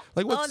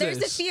 like what's Oh, there's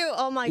this? a few.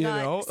 Oh my You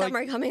God. know, Some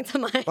like- are coming to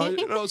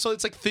mind. So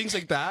it's like things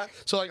like that.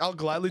 So like I'll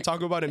gladly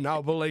talk about it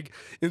now, but like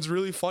it's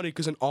really funny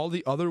because in all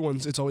the other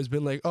ones, it's always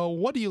been like, oh,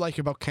 what do you like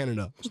about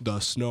Canada? The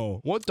snow.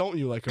 What don't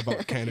you like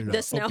about Canada? The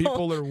Oh, snow.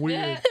 people are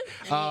weird.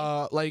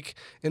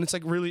 And it's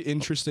like really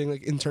interesting,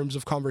 like in terms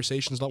of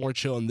conversations, a lot more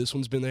chill. And this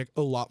one's been like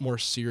a lot more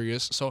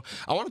serious. So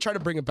I want to try to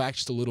bring it back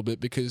just a little bit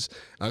because,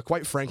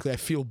 quite frankly, I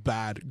feel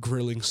bad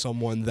grilling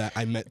someone that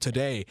I met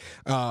today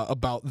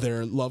about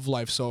their love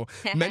life. So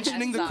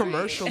mentioning the Sorry.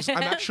 commercials, I'm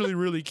actually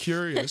really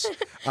curious.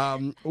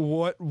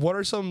 What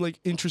are some like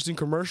interesting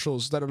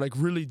commercials that are like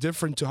really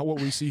different to what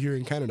we see here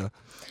in Canada?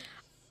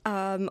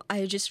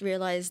 I just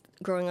realized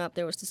growing up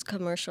there was this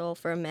commercial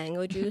for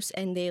mango juice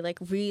and they like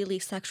really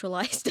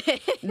sexualized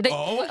it.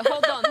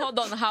 Hold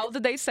on. How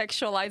did they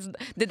sexualize?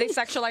 Did they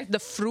sexualize the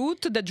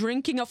fruit, the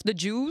drinking of the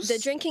juice? The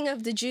drinking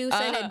of the juice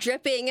and it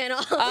dripping and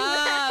all.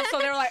 So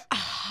they were like,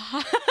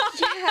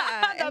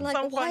 Yeah. And like,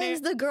 so why funny.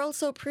 is the girl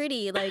so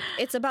pretty? Like,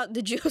 it's about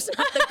the juice,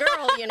 not the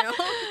girl, you know?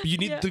 You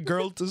need the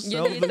girl to you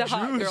sell need the the juice.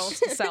 hot girls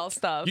to sell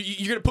stuff.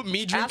 You're gonna put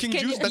me Ask drinking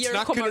any juice? That's beer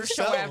not gonna commercial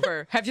sell.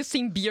 ever. Have you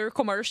seen beer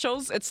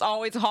commercials? It's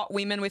always hot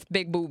women with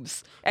big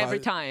boobs every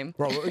time.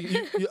 Bro,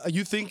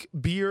 you think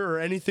beer or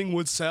anything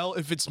would sell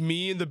if it's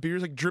me and the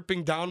beer's like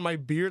dripping down my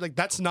beard? Like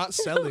that's not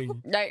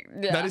selling. Like,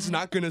 yeah. That is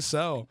not gonna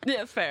sell.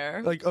 Yeah,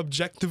 fair. Like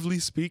objectively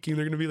speaking,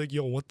 they're gonna be like,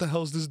 "Yo, what the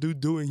hell is this dude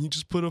doing? He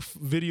just put a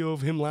video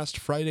of him last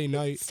Friday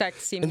night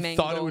Sexy and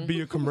mango. thought it would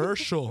be a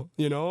commercial."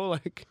 You know,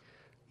 like,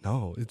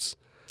 no, it's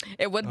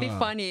It would be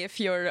funny if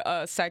your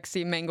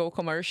sexy mango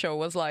commercial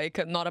was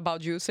like not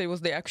about juice, it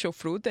was the actual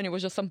fruit, and it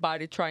was just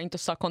somebody trying to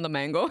suck on the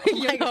mango.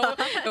 You know,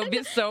 it would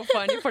be so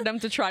funny for them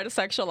to try to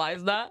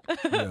sexualize that.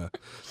 yeah.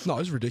 No,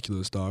 it's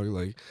ridiculous, dog.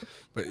 Like,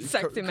 but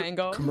Sexy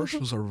mango.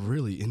 commercials are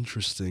really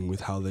interesting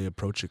with how they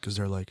approach it because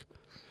they're like,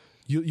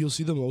 you'll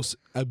see the most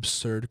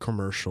absurd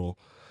commercial,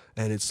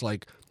 and it's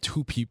like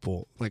two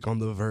people like on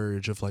the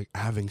verge of like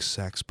having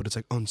sex, but it's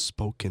like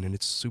unspoken and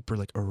it's super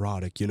like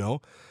erotic, you know?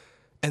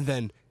 And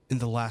then in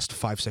the last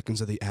 5 seconds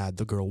of the ad,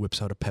 the girl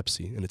whips out a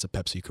Pepsi, and it's a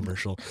Pepsi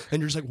commercial,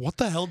 and you're just like, what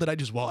the hell did I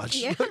just watch?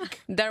 Yeah.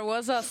 There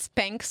was a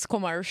Spanx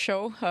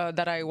commercial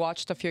that I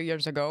watched a few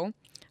years ago.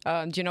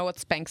 Do you know what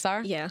Spanx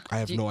are? Yeah. I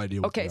have no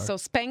idea what Okay, they are. so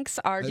Spanx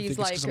are think these it's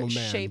like 'cause I'm a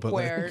man,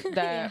 shapewear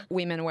that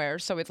women wear.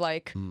 So it's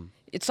like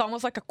it's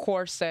almost like a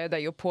corset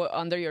that you put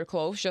under your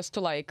clothes just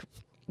to like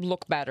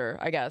look better,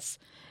 I guess.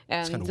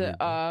 And kinda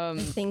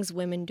weird, Things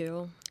women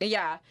do.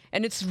 yeah,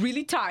 and it's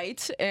really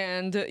tight,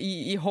 and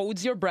it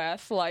holds your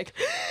breath like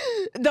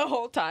the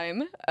whole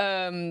time.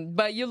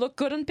 But you look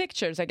good in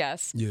pictures, I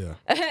guess. Yeah.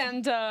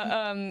 And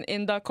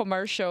in the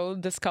commercial,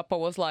 this couple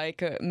was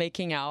like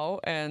making out,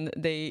 and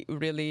they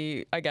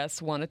really, I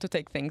guess, wanted to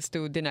take things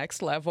to the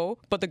next level.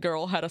 But the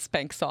girl had a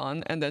Spanx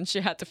on, and then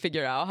she had to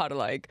figure out how to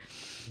like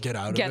Get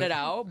out of get it. it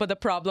out. But the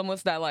problem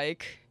was that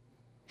like.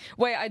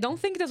 Wait, I don't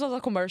think this was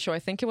a commercial. I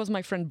think it was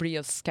my friend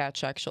Bria's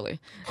sketch, actually.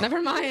 Never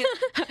mind.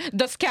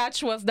 The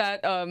sketch was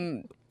that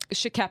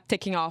she kept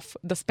taking off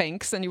the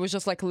Spanx, and it was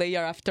just like layer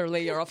after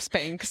layer of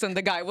Spanx. And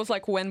the guy was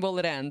like, when will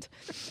it end?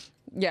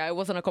 Yeah, it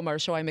wasn't a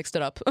commercial. I mixed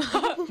it up.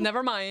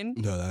 Never mind.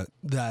 No,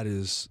 that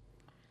is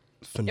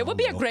phenomenal. It would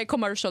be a great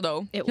commercial,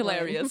 though. It would.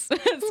 Hilarious.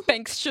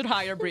 Spanx should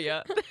hire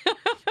Bria.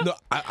 No,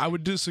 I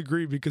would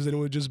disagree, because then it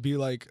would just be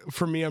like,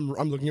 for me, I'm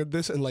looking at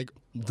this and like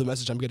the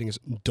message I'm getting is,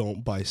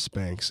 don't buy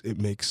Spanx.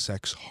 It makes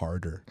sex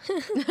harder. You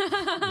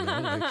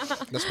know,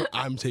 like, that's what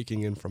I'm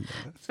taking in from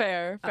that.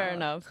 Fair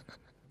enough.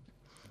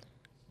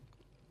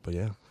 But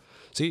yeah.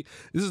 See,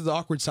 this is the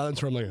awkward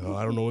silence where I'm like, oh,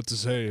 I don't know what to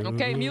say.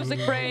 Okay,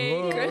 music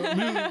break.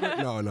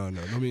 No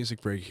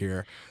music break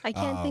here. I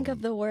can't think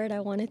of the word I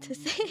wanted to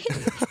say.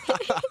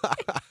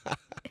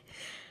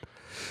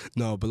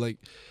 No, but like,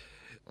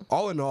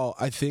 all in all,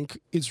 I think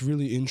it's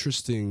really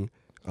interesting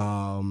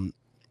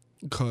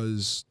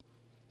because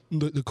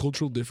the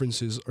cultural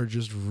differences are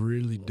just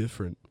really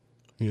different,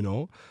 you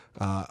know?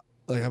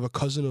 Like, I have a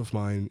cousin of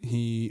mine,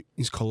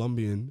 he's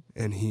Colombian,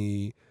 and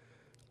he,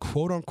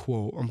 quote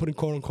unquote, I'm putting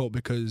quote unquote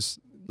because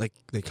like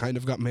they kind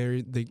of got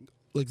married,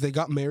 they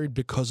got married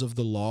because of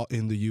the law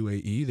in the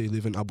UAE. They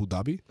live in Abu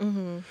Dhabi.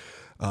 And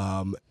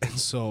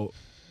so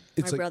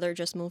it's My brother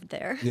just moved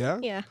there. Yeah?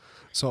 Yeah.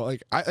 So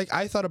like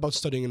I thought about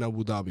studying in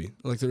Abu Dhabi.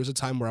 Like there was a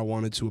time where I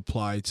wanted to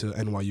apply to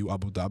NYU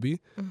Abu Dhabi,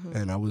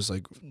 and I was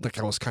like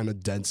I was kind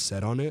of dead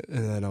set on it.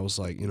 And then I was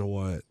like, you know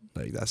what?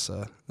 Like that's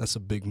a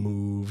big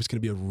move. It's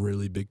gonna be a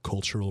really big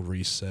cultural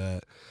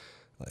reset.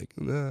 Like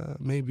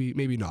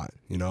maybe not.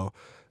 You know,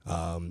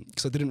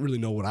 because I didn't really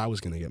know what I was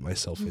gonna get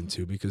myself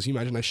into. Because you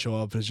imagine I show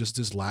up and it's just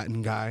this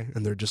Latin guy,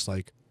 and they're just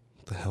like,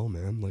 what the hell,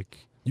 man?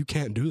 Like you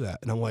can't do that.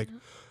 And I'm like,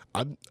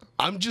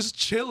 I'm just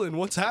chilling.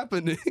 What's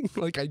happening?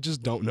 Like, I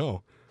just don't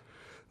know.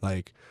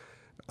 Like,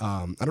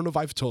 I don't know if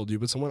I've told you,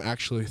 but someone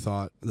actually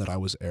thought that I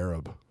was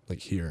Arab, like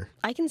here.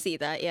 I can see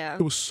that, yeah.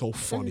 It was so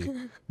funny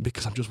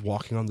because I'm just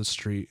walking on the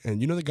street,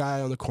 and you know the guy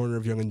on the corner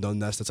of Yonge and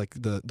Dundas that's like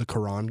the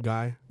Quran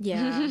guy?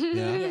 Yeah.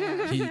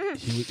 Yeah. He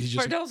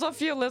just... For those of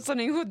you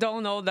listening who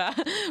don't know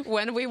that,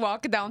 when we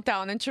walk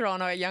downtown in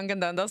Toronto at Yonge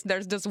and Dundas,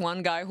 there's this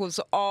one guy who's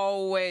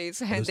always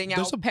handing out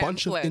There's a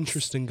pamphlets. bunch of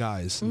interesting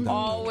guys. in downtown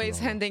Always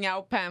Toronto. handing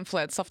out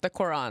pamphlets of the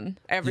Quran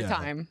every Yeah.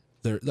 time.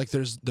 There's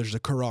the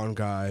Quran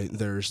guy.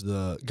 There's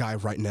the guy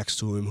right next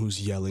to him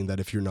who's yelling that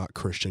if you're not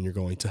Christian, you're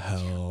going to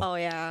hell. Oh,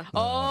 yeah. that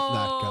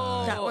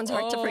guy. That one's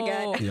hard to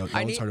forget. Yeah, that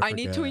I one's need hard to I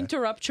need to forget.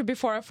 interrupt you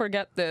before I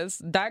forget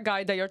this. That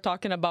guy that you're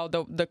talking about,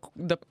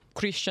 the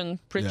Christian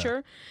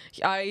preacher,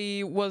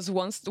 I was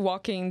once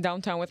walking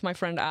downtown with my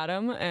friend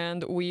Adam,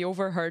 and we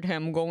overheard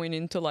him going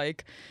into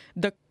like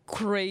the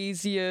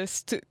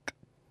craziest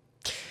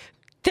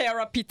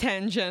therapy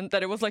tangent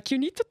that it was like, you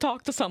need to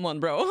talk to someone,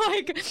 bro.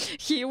 Like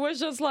he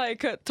was just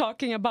like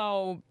talking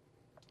about,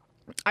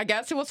 I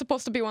guess it was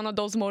supposed to be one of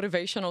those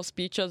motivational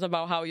speeches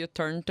about how you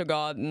turn to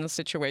God in a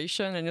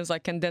situation, and it was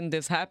like, and then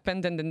this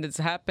happened, and then this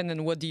happened,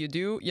 and what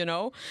do, you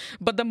know?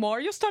 But the more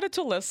you started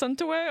to listen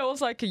to it, I was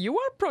like, you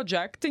are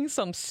projecting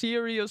some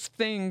serious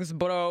things,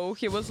 bro.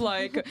 He was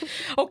like,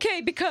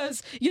 okay,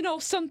 because, you know,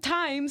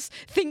 sometimes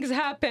things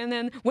happen,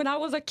 and when I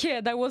was a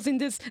kid, I was in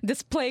this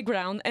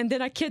playground, and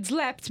then a kid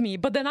slapped me,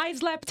 but then I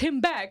slapped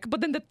him back,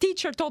 but then the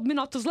teacher told me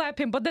not to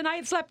slap him, but then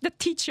I slapped the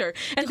teacher,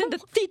 and then the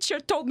teacher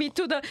told me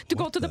to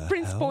go to the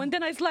principal, and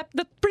then I slapped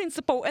the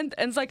principal, and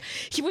it's like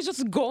he was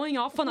just going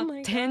off on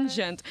a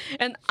tangent,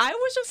 and I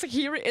was just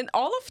hearing, and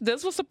all of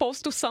this was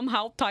supposed to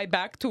somehow tie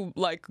back to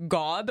like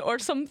God or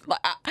some. Like,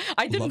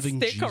 I didn't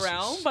Loving stick Jesus.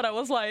 around, but I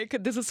was like,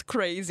 this is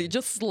crazy,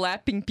 just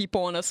slapping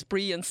people on a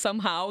spree, and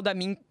somehow that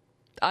mean,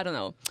 I don't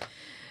know.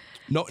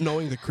 No,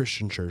 knowing the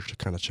Christian church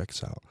kind of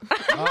checks out.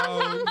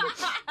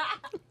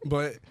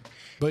 But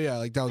yeah,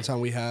 like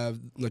downtown we have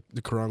like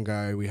the Quran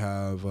guy, we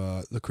have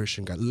the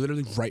Christian guy,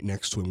 literally right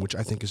next to him, which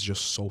I think is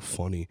just so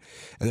funny.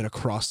 And then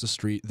across the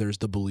street, there's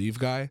the Believe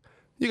guy.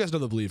 You guys know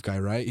the Believe guy,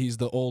 right? He's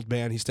the old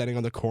man. He's standing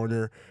on the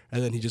corner,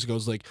 and then he just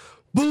goes like,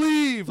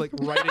 "Believe!" like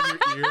right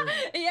in your ear.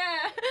 Yeah,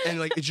 and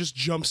like it just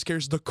jump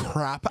scares the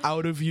crap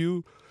out of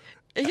you.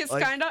 He's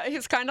kind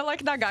of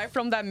like that guy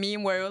from that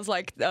meme where it was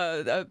like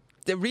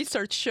the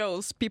research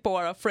shows people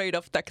are afraid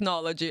of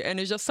technology, and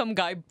it's just some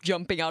guy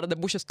jumping out of the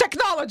bushes,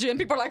 technology, and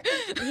people are like.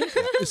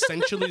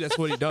 Essentially, that's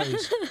what he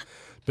does.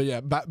 But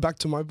yeah, back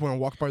to my point. I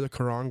walked by the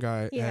Quran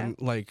guy, and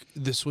like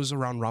this was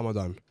around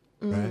Ramadan,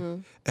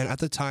 right? And at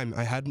the time,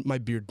 I had my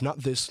beard not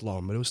this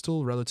long, but it was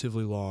still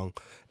relatively long,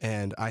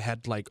 and I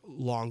had like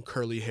long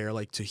curly hair,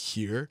 like to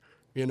here,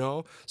 you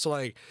know. So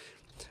like,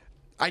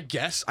 I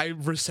guess I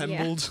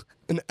resembled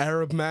an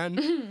Arab man,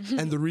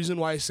 and the reason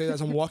why I say that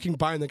is I'm walking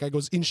by, and the guy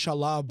goes,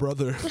 "Inshallah,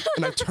 brother,"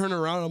 and I turn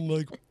around, I'm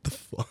like, "What the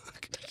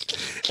fuck?"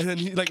 And then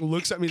he like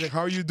looks at me like, "How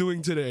are you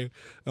doing today?"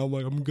 And I'm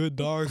like, "I'm good,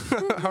 dog."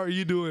 "How are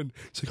you doing?"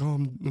 He's like, "Oh,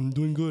 I'm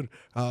doing good.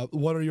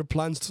 What are your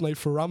plans tonight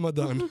for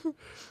Ramadan?"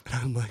 And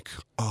I'm like,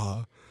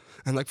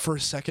 and like for a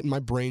second, my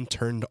brain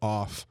turned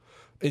off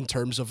in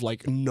terms of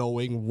like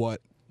knowing what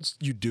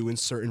you do in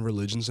certain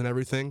religions and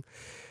everything.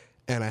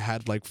 And I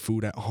had like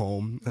food at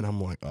home, and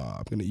I'm like,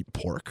 I'm gonna eat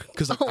pork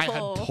because like I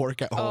had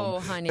pork at home. Oh,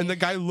 honey. And the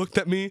guy looked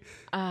at me,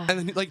 and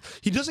then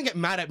he doesn't get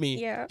mad at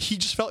me. Yeah. He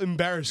just felt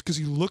embarrassed because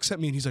he looks at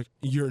me and he's like,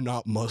 "You're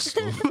not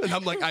Muslim," and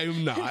I'm like, "I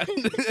am not."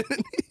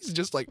 He's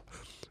just like,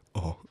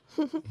 "Oh,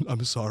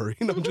 I'm sorry,"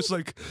 and I'm just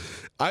like,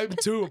 "I'm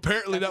too."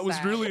 Apparently, that was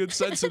really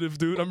insensitive,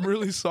 dude. I'm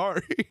really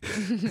sorry.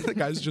 The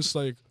guy's just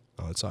like,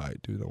 "Oh, it's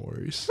alright, dude. No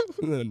worries."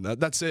 And then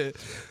that's it.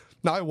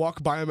 Now I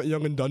walk by him at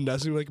Young and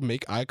Dundas and we like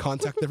make eye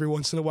contact every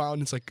once in a while,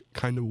 and it's like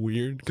kind of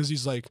weird because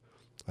he's like,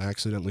 "I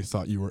accidentally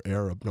thought you were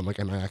Arab," and I'm like,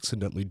 "And I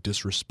accidentally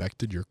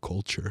disrespected your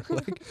culture."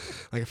 like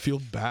I feel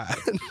bad.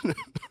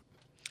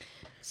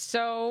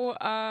 So,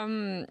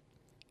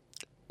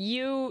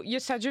 you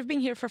said you've been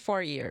here for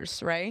 4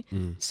 years, right?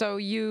 So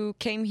you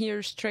came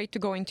here straight to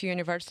going to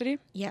university?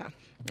 Yeah.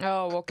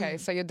 Oh, okay.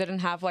 So you didn't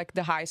have like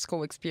the high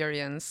school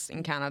experience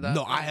in Canada?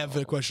 No, I have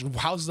a question.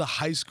 How's the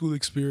high school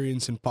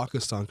experience in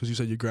Pakistan? Because you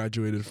said you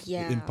graduated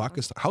in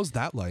Pakistan. How's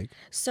that like?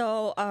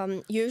 So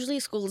usually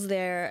schools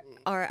there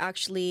are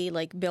actually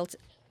like built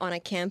on a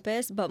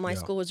campus, but my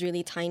school was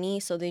really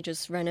tiny, so they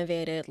just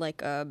renovated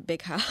like a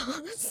big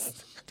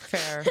house.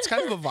 Fair. It's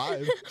kind of a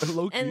vibe.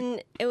 Low-key.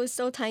 And it was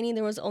so tiny,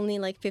 there was only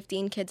like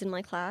 15 kids in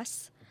my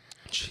class.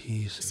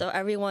 Jeez. So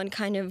everyone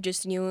kind of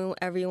just knew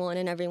everyone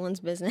and everyone's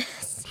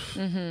business.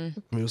 I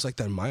mean, it was like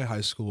that in my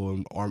high school,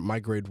 and my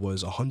grade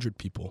was 100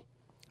 people.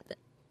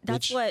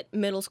 That's what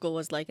middle school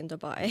was like in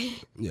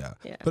Dubai. Yeah.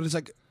 Yeah. But it's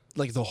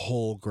like the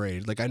whole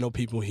grade. Like I know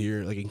people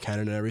here, like in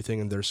Canada and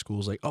everything, and their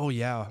schools like, "Oh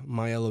yeah,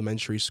 my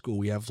elementary school,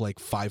 we have like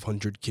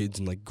 500 kids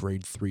in like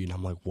grade 3," and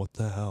I'm like, "What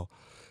the hell?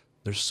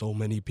 There's so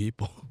many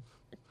people."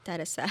 That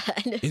is sad.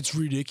 It's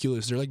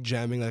ridiculous. They're like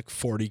jamming like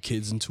 40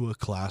 kids into a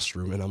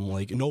classroom, and I'm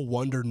like, no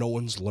wonder no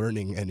one's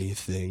learning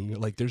anything.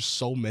 Like there's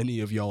so many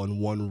of y'all in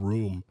one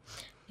room.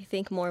 I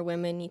think more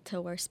women need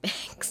to wear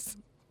Spanx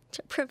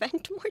to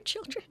prevent more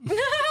children.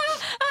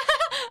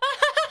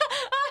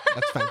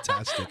 That's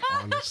fantastic,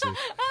 honestly.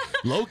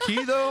 Low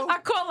key though. A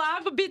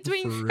collab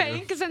between For real.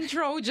 Spanx and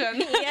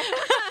Trojan. Yeah.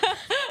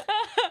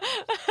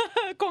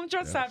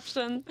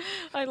 Contraception.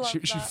 I love She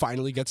that.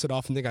 finally gets it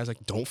off, and the guy's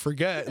like, "Don't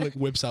forget," and like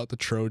whips out the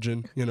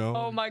Trojan, you know.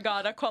 Oh my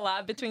god, a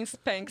collab between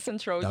Spanx and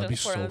Trojan. That'd be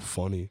for so a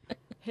funny.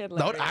 Hilarious.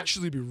 That would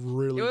actually be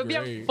really It would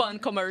great. be a fun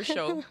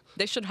commercial.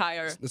 They should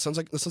hire. That sounds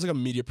like a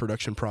media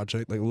production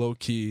project, like low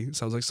key. It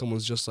sounds like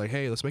someone's just like,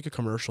 "Hey, let's make a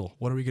commercial.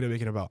 What are we gonna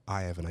make it about?"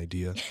 I have an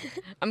idea.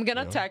 I'm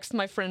gonna text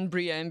my friend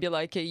Bria and be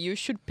like, "Hey, you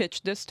should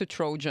pitch this to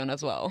Trojan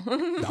as well."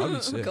 That would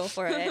be sick. Go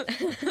for it.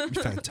 It'd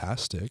be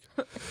fantastic.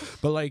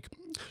 But like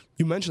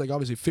you mentioned, like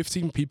obviously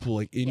 15 people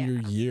like in your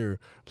year,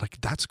 like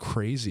that's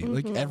crazy.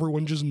 Like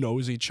everyone just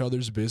knows each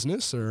other's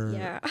business, or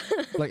Yeah.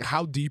 like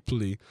how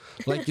deeply?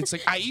 Like it's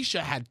like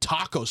Aisha had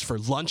tacos for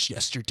lunch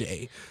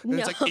yesterday, and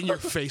it's like in your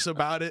face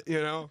about it,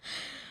 you know.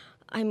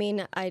 I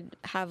mean, I'd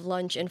have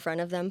lunch in front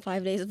of them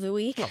 5 days of the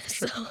week.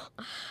 So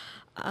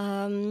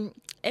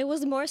it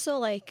was more so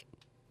like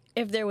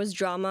if there was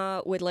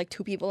drama with like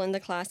 2 people in the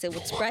class, it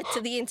would spread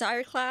to the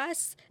entire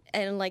class,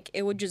 and like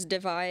it would just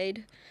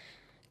divide.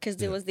 Because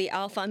there was the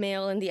alpha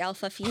male and the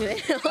alpha female.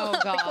 Oh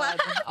god,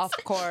 of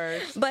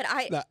course. But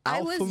The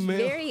I was alpha male.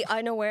 very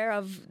unaware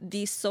of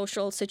these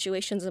social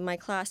situations in my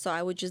class, so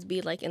I would just be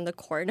like in the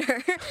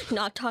corner,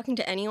 not talking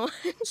to anyone.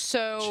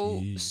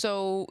 So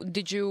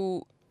did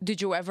you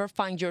ever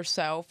find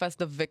yourself as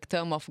the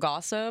victim of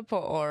gossip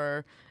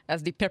or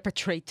as the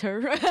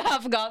perpetrator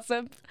of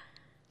gossip?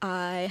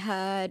 I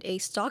had a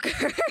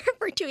stalker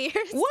for 2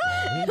 years.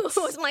 What?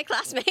 Who was my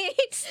classmate.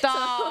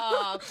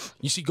 Stop.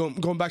 You see,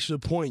 going back to the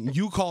point,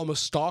 you call him a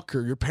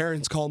stalker. Your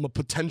parents call him a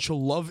potential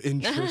love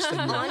interest in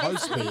your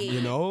husband.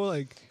 You know,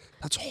 like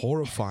that's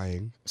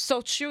horrifying.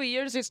 So 2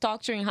 years he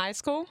stalked you in high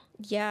school?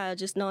 Yeah,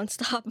 just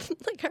nonstop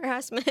like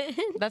harassment.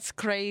 That's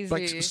crazy.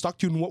 Like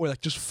stalked you in what way?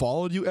 Like just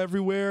followed you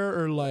everywhere,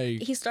 or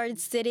like? He started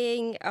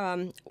sitting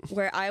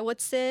where I would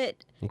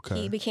sit.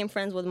 Okay. He became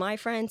friends with my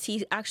friends.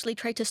 He actually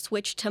tried to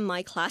switch to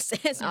my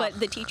classes, but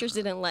the teachers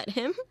didn't let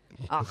him.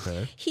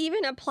 Okay. He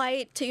even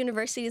applied to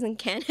universities in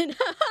Canada.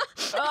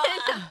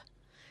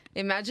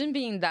 Imagine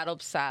being that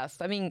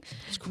obsessed. I mean,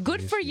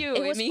 good for you.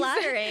 It was means,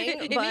 flattering,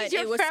 it but means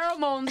your it was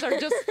pheromones are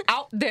just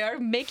out there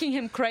making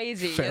him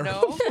crazy, you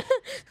know?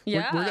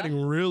 Yeah. We're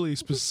getting really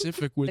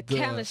specific with The the,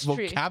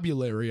 chemistry.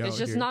 vocabulary out It's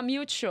just here. not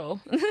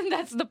mutual.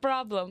 That's the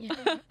problem.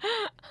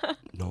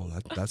 No,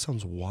 that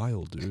sounds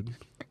wild, dude.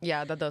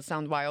 Yeah, that does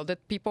sound wild.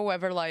 Did people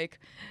ever like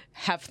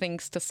have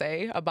things to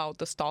say about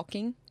the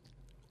stalking?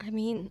 I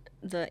mean,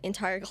 the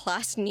entire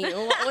class knew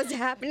what was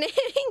happening.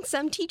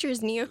 Some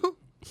teachers knew.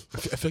 I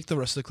feel like the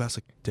rest of the class,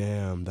 like,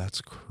 damn,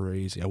 that's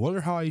crazy. I wonder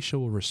how Aisha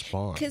will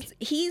respond. Because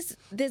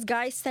this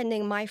guy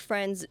sending my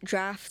friends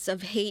drafts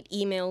of hate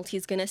emails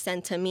he's going to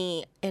send to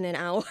me in an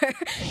hour.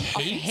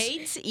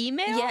 Hate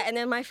email? Yeah, and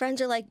then my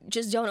friends are like,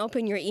 just don't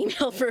open your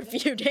email for a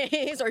few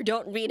days or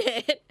don't read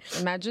it.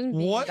 Imagine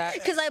being What? that.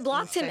 Because I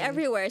blocked him insane.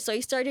 everywhere, so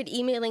he started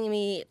emailing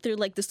me through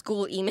like the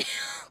school email.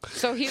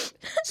 So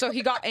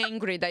he got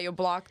angry that you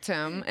blocked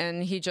him,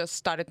 and he just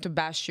started to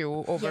bash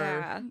you over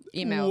Yeah.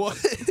 email.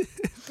 What?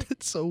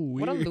 It's so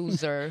weird. What a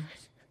loser.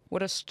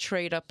 What a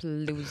straight up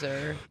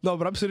loser. No,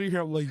 but I'm sitting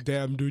here, I'm like,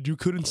 damn, dude, you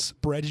couldn't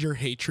spread your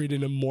hatred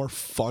in a more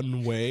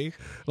fun way.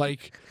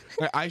 Like,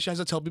 Aisha has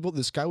to tell people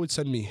this guy would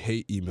send me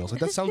hate emails. Like,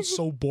 that sounds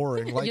so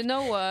boring. Like, You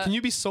know what? Can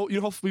you be so, you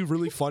know how it'd be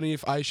really funny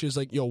if Aisha's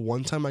like, yo,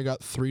 one time I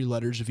got 3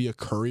 letters via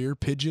courier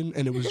pigeon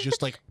and it was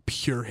just like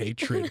pure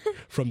hatred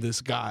from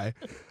this guy.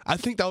 I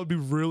think that would be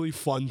really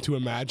fun to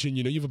imagine.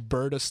 You know, you have a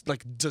bird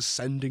like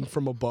descending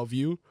from above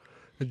you.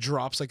 It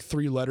drops like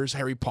 3 letters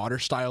Harry Potter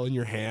style in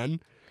your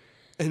hand.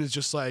 And it's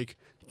just like,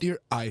 dear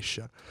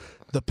Aisha,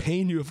 the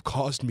pain you have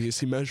caused me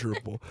is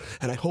immeasurable,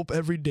 and I hope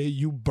every day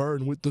you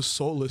burn with the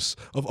solace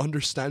of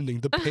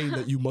understanding the pain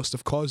that you must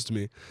have caused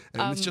me.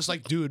 And it's just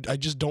like, dude, I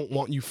just don't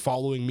want you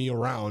following me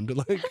around.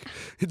 Like,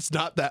 it's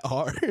not that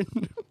hard.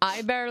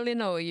 I barely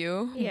know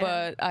you, Yeah.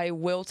 but I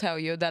will tell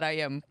you that I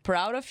am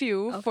proud of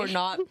you for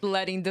not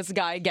letting this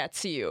guy get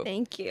to you.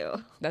 Thank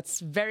you. That's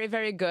very,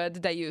 very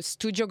good that you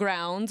stood your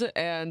ground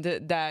and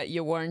that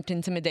you weren't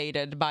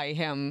intimidated by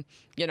him,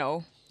 you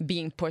know,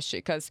 being pushy.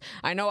 Because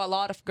I know a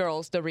lot of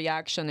girls, the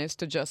reaction is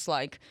to just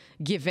like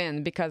give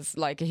in because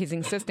like he's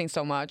insisting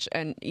so much,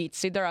 and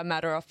it's either a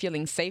matter of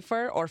feeling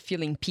safer or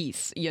feeling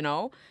peace, you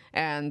know?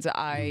 And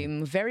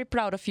I'm very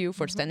proud of you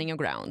for standing your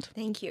ground.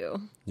 Thank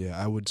you.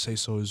 Yeah, I would say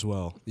so as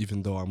well,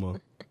 even though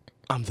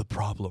I'm the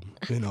problem,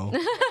 you know?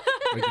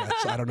 I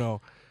guess, I don't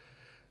know.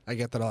 I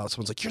get that a lot.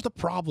 Someone's like, you're the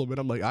problem. And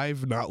I'm like,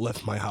 I've not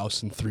left my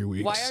house in 3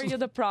 weeks. Why are you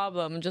the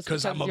problem? Just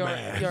Because because I'm a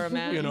man. you're a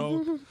man? You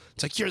know?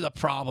 It's like, you're the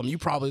problem. You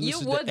probably You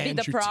listen would to be the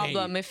Andrew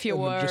problem Tate. if you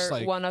And I'm were just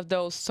like, one of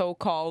those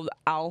so-called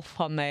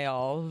alpha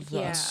males.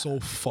 Yeah. That's so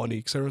funny.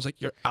 Because everyone's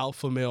like, you're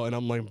alpha male. And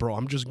I'm like, bro,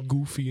 I'm just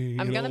goofy.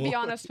 I'm going to know? be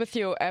honest with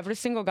you. Every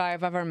single guy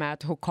I've ever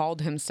met who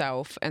called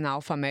himself an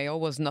alpha male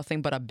was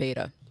nothing but a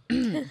beta.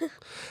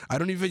 I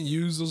don't even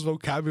use those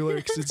vocabulary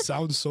because it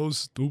sounds so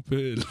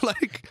stupid.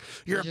 Like,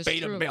 you're a just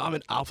beta true. male. I'm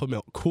an alpha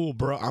male. Cool,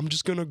 bro. I'm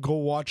just going to go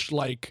watch,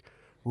 like,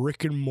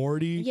 Rick and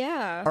Morty.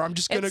 Yeah. Or I'm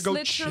just going to go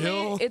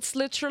chill. It's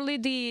literally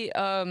the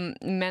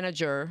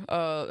manager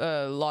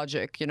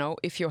logic, you know?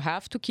 If you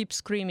have to keep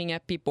screaming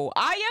at people,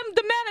 I am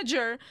the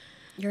manager!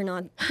 You're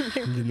not.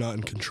 You're not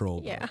in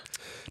control. Yeah.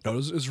 No, it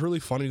was really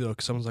funny though,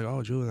 because someone's like,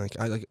 "Oh, Julian,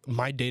 like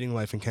my dating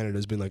life in Canada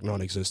has been like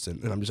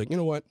non-existent," and I'm just like, you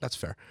know what? That's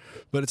fair.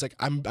 But it's like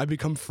I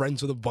become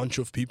friends with a bunch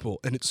of people,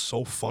 and it's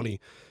so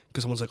funny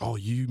because someone's like, "Oh,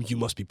 you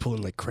must be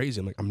pulling like crazy."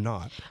 I'm like, "I'm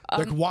not."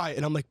 Like, why?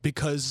 And I'm like,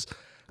 because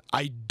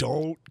I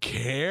don't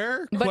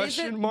care. But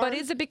Mark.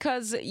 is it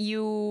because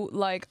you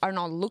like are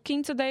not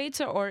looking to date,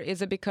 or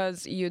is it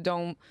because you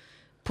don't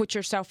put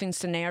yourself in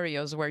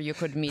scenarios where you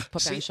could meet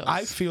potentials? See,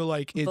 I feel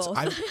like it's Both.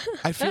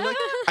 I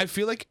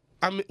feel like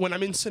when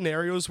I'm in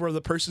scenarios where the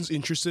person's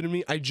interested in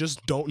me, I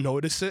just don't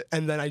notice it,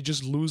 and then I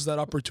just lose that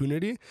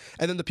opportunity.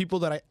 And then the people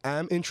that I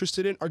am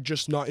interested in are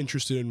just not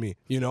interested in me,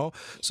 you know?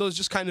 So it's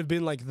just kind of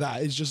been like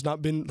that. It's just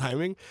not been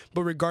timing.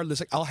 But regardless,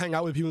 like I'll hang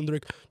out with people and they're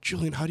like,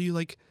 Julian, how do you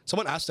like?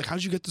 Someone asked like, how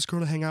did you get this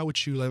girl to hang out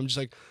with you? Like, I'm just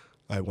like,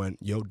 I went,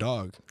 yo,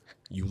 dog,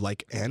 you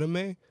like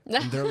anime?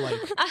 And they're like,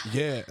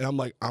 yeah. And I'm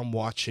like, I'm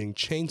watching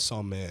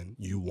Chainsaw Man.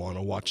 You want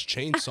to watch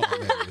Chainsaw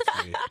Man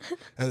with me?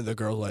 And then the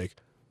girl like,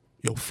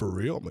 yo, for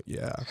real? I'm like,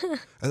 yeah. And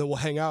then we'll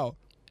hang out.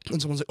 And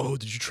someone's like, oh,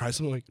 did you try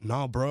something? I'm like,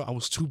 nah, bro, I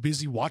was too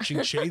busy watching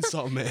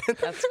Chainsaw Man.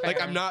 That's Like,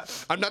 fair.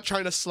 I'm not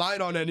trying to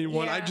slide on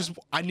anyone. Yeah.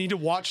 I need to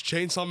watch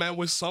Chainsaw Man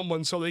with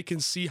someone so they can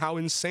see how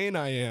insane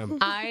I am.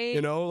 You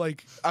know,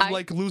 like I'm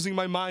like losing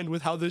my mind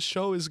with how this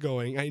show is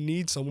going. I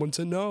need someone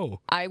to know.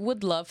 I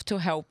would love to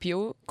help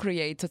you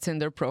create a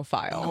Tinder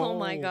profile. Oh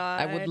my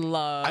god. I would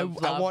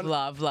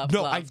love, love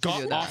No, to I do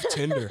got that. off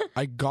Tinder.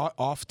 I got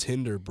off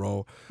Tinder,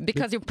 bro.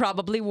 Because you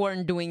probably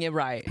weren't doing it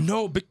right.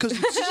 No, because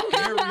it's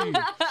scary.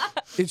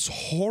 It's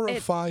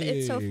horrifying.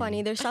 It's so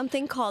funny. There's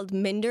something called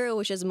Minder,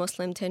 which is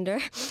Muslim Tinder,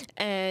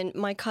 and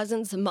my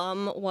cousin's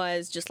mom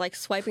was just like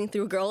swiping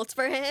through girls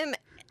for him,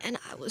 and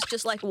I was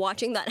just like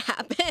watching that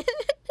happen.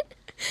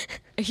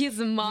 His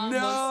mom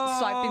was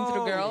swiping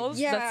through girls?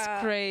 Yeah.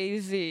 That's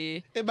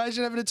crazy.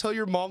 Imagine having to tell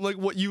your mom like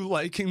what you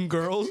like in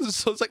girls.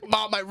 So it's like,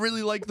 Mom, I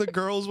really like the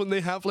girls when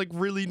they have like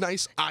really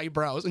nice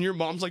eyebrows, and your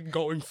mom's like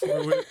going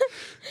through it.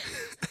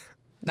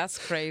 That's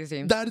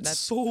crazy. That's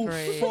so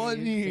crazy.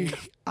 funny.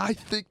 I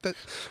think that,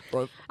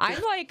 bro,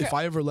 I'm like, if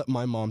I ever let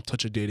my mom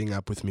touch a dating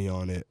app with me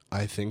on it,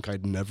 I think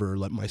I'd never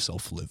let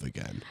myself live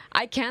again.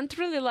 I can't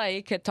really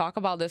like talk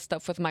about this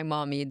stuff with my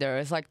mom either.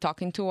 It's like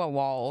talking to a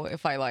wall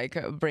if I like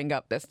bring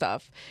up this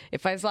stuff.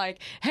 If I was like,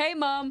 hey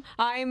mom,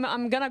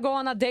 I'm gonna go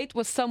on a date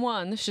with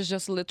someone, she's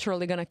just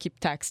literally gonna keep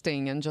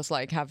texting and just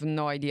like have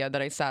no idea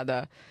that I said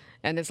that.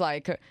 And it's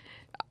like,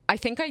 I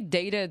think I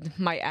dated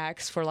my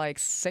ex for like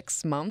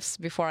 6 months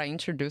before I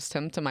introduced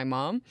him to my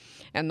mom.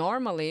 And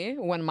normally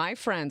when my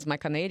friends, my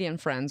Canadian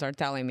friends are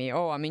telling me,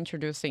 oh, I'm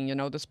introducing,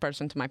 this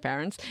person to my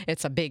parents,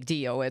 it's a big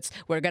deal. It's,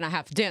 we're going to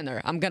have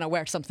dinner. I'm going to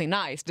wear something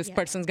nice. This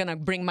person's going to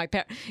bring my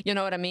parents. You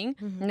know what I mean?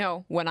 Mm-hmm.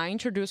 No, when I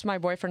introduced my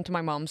boyfriend to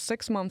my mom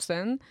 6 months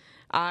in,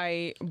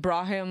 I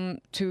brought him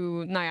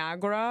to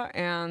Niagara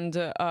and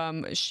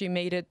she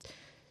made it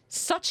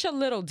such a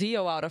little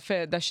deal out of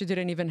it that she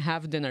didn't even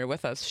have dinner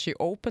with us. She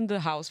opened the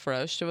house for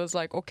us. She was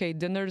like, okay,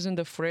 dinner's in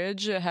the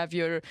fridge. Have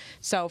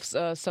yourselves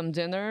some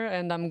dinner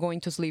and I'm going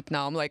to sleep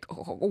now. I'm like,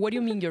 what do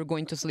you mean you're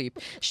going to sleep?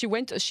 She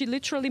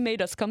literally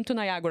made us come to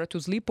Niagara to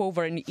sleep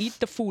over and eat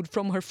the food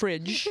from her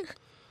fridge.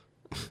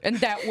 And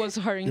that was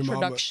her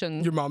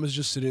introduction. Your mom is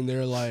just sitting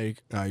there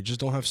like, I just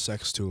don't have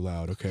sex too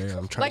loud, okay?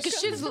 I'm trying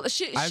to...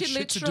 She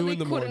literally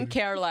couldn't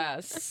care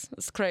less.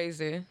 It's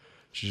crazy.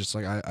 She's just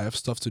like, I have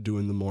stuff to do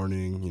in the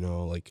morning,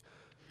 like...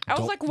 I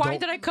was like, why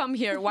did I come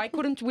here? Why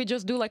couldn't we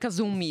just do like a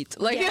Zoom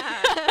meet? Like,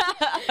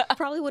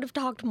 probably would have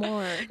talked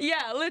more.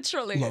 Yeah,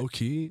 literally. Low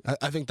key.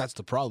 I think that's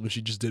the problem.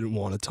 She just didn't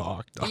want to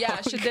talk. Yeah,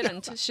 she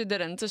didn't. She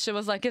didn't. She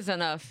was like, it's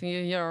enough.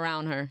 You're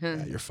around her.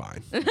 Yeah, you're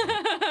fine.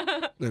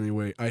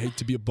 Anyway, I hate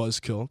to be a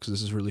buzzkill because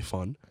this is really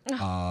fun.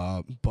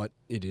 But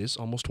it is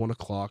almost 1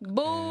 o'clock.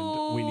 Boo!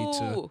 And we need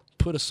to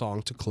put a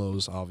song to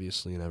close,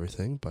 obviously, and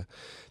everything. But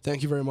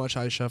thank you very much,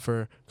 Aisha,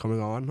 for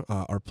coming on.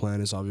 Our plan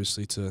is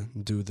obviously to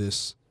do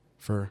this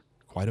for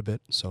quite a bit,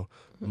 so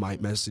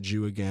might message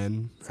you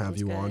again, have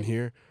you on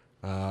here,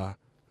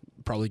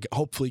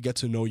 hopefully get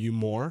to know you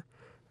more,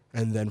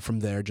 and then from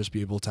there just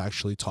be able to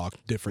actually talk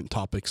different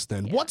topics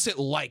than what's it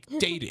like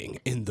dating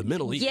in the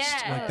Middle East.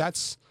 Like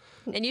that's.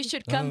 And you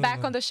should come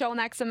back on the show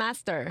next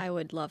semester. I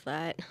would love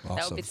that. Awesome.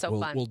 That would be so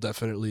fun. We'll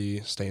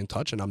definitely stay in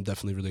touch, and I'm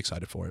definitely really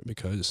excited for it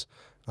because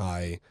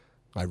I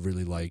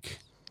really like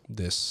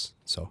this.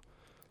 So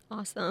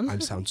awesome. I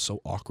sound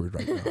so awkward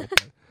right now.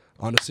 But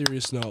on a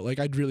serious note, like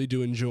I really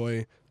do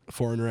enjoy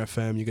Foreigner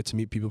FM. You get to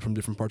meet people from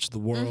different parts of the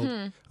world.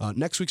 Mm-hmm.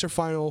 Next week's our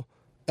final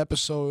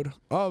episode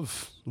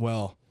of,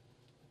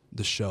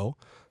 the show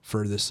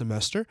for this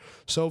semester.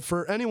 So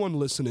for anyone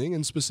listening,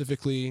 and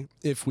specifically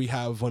if we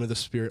have one of the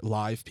Spirit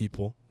Live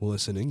people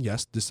listening,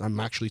 yes, I'm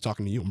actually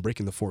talking to you. I'm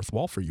breaking the fourth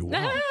wall for you.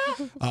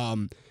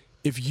 Wow.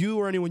 If you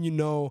or anyone you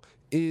know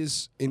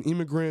is an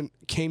immigrant,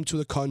 came to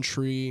the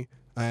country,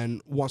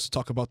 and wants to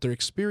talk about their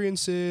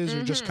experiences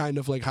or just kind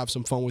of like have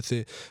some fun with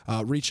it,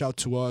 reach out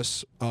to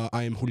us.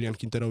 I am Julian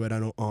Quintero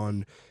Verano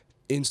on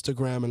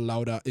Instagram, and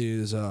Laura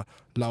is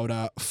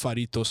Laura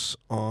Faritos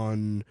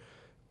on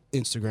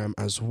Instagram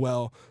as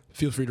well.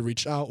 Feel free to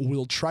reach out.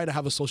 We'll try to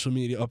have a social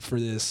media up for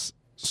this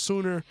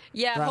sooner.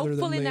 Yeah, rather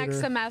hopefully than next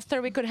later.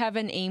 semester we could have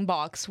an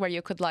inbox where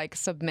you could like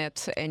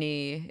submit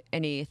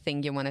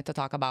anything you wanted to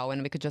talk about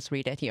and we could just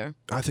read it here.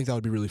 I think that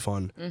would be really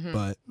fun.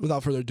 But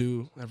without further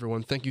ado,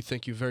 everyone, thank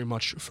you very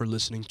much for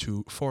listening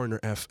to Foreigner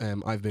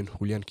FM. I've been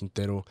Julian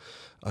Quintero,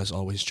 as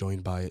always,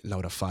 joined by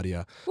Laura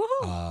Faria.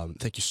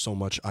 Thank you so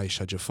much,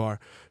 Aisha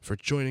Jafar, for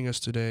joining us today.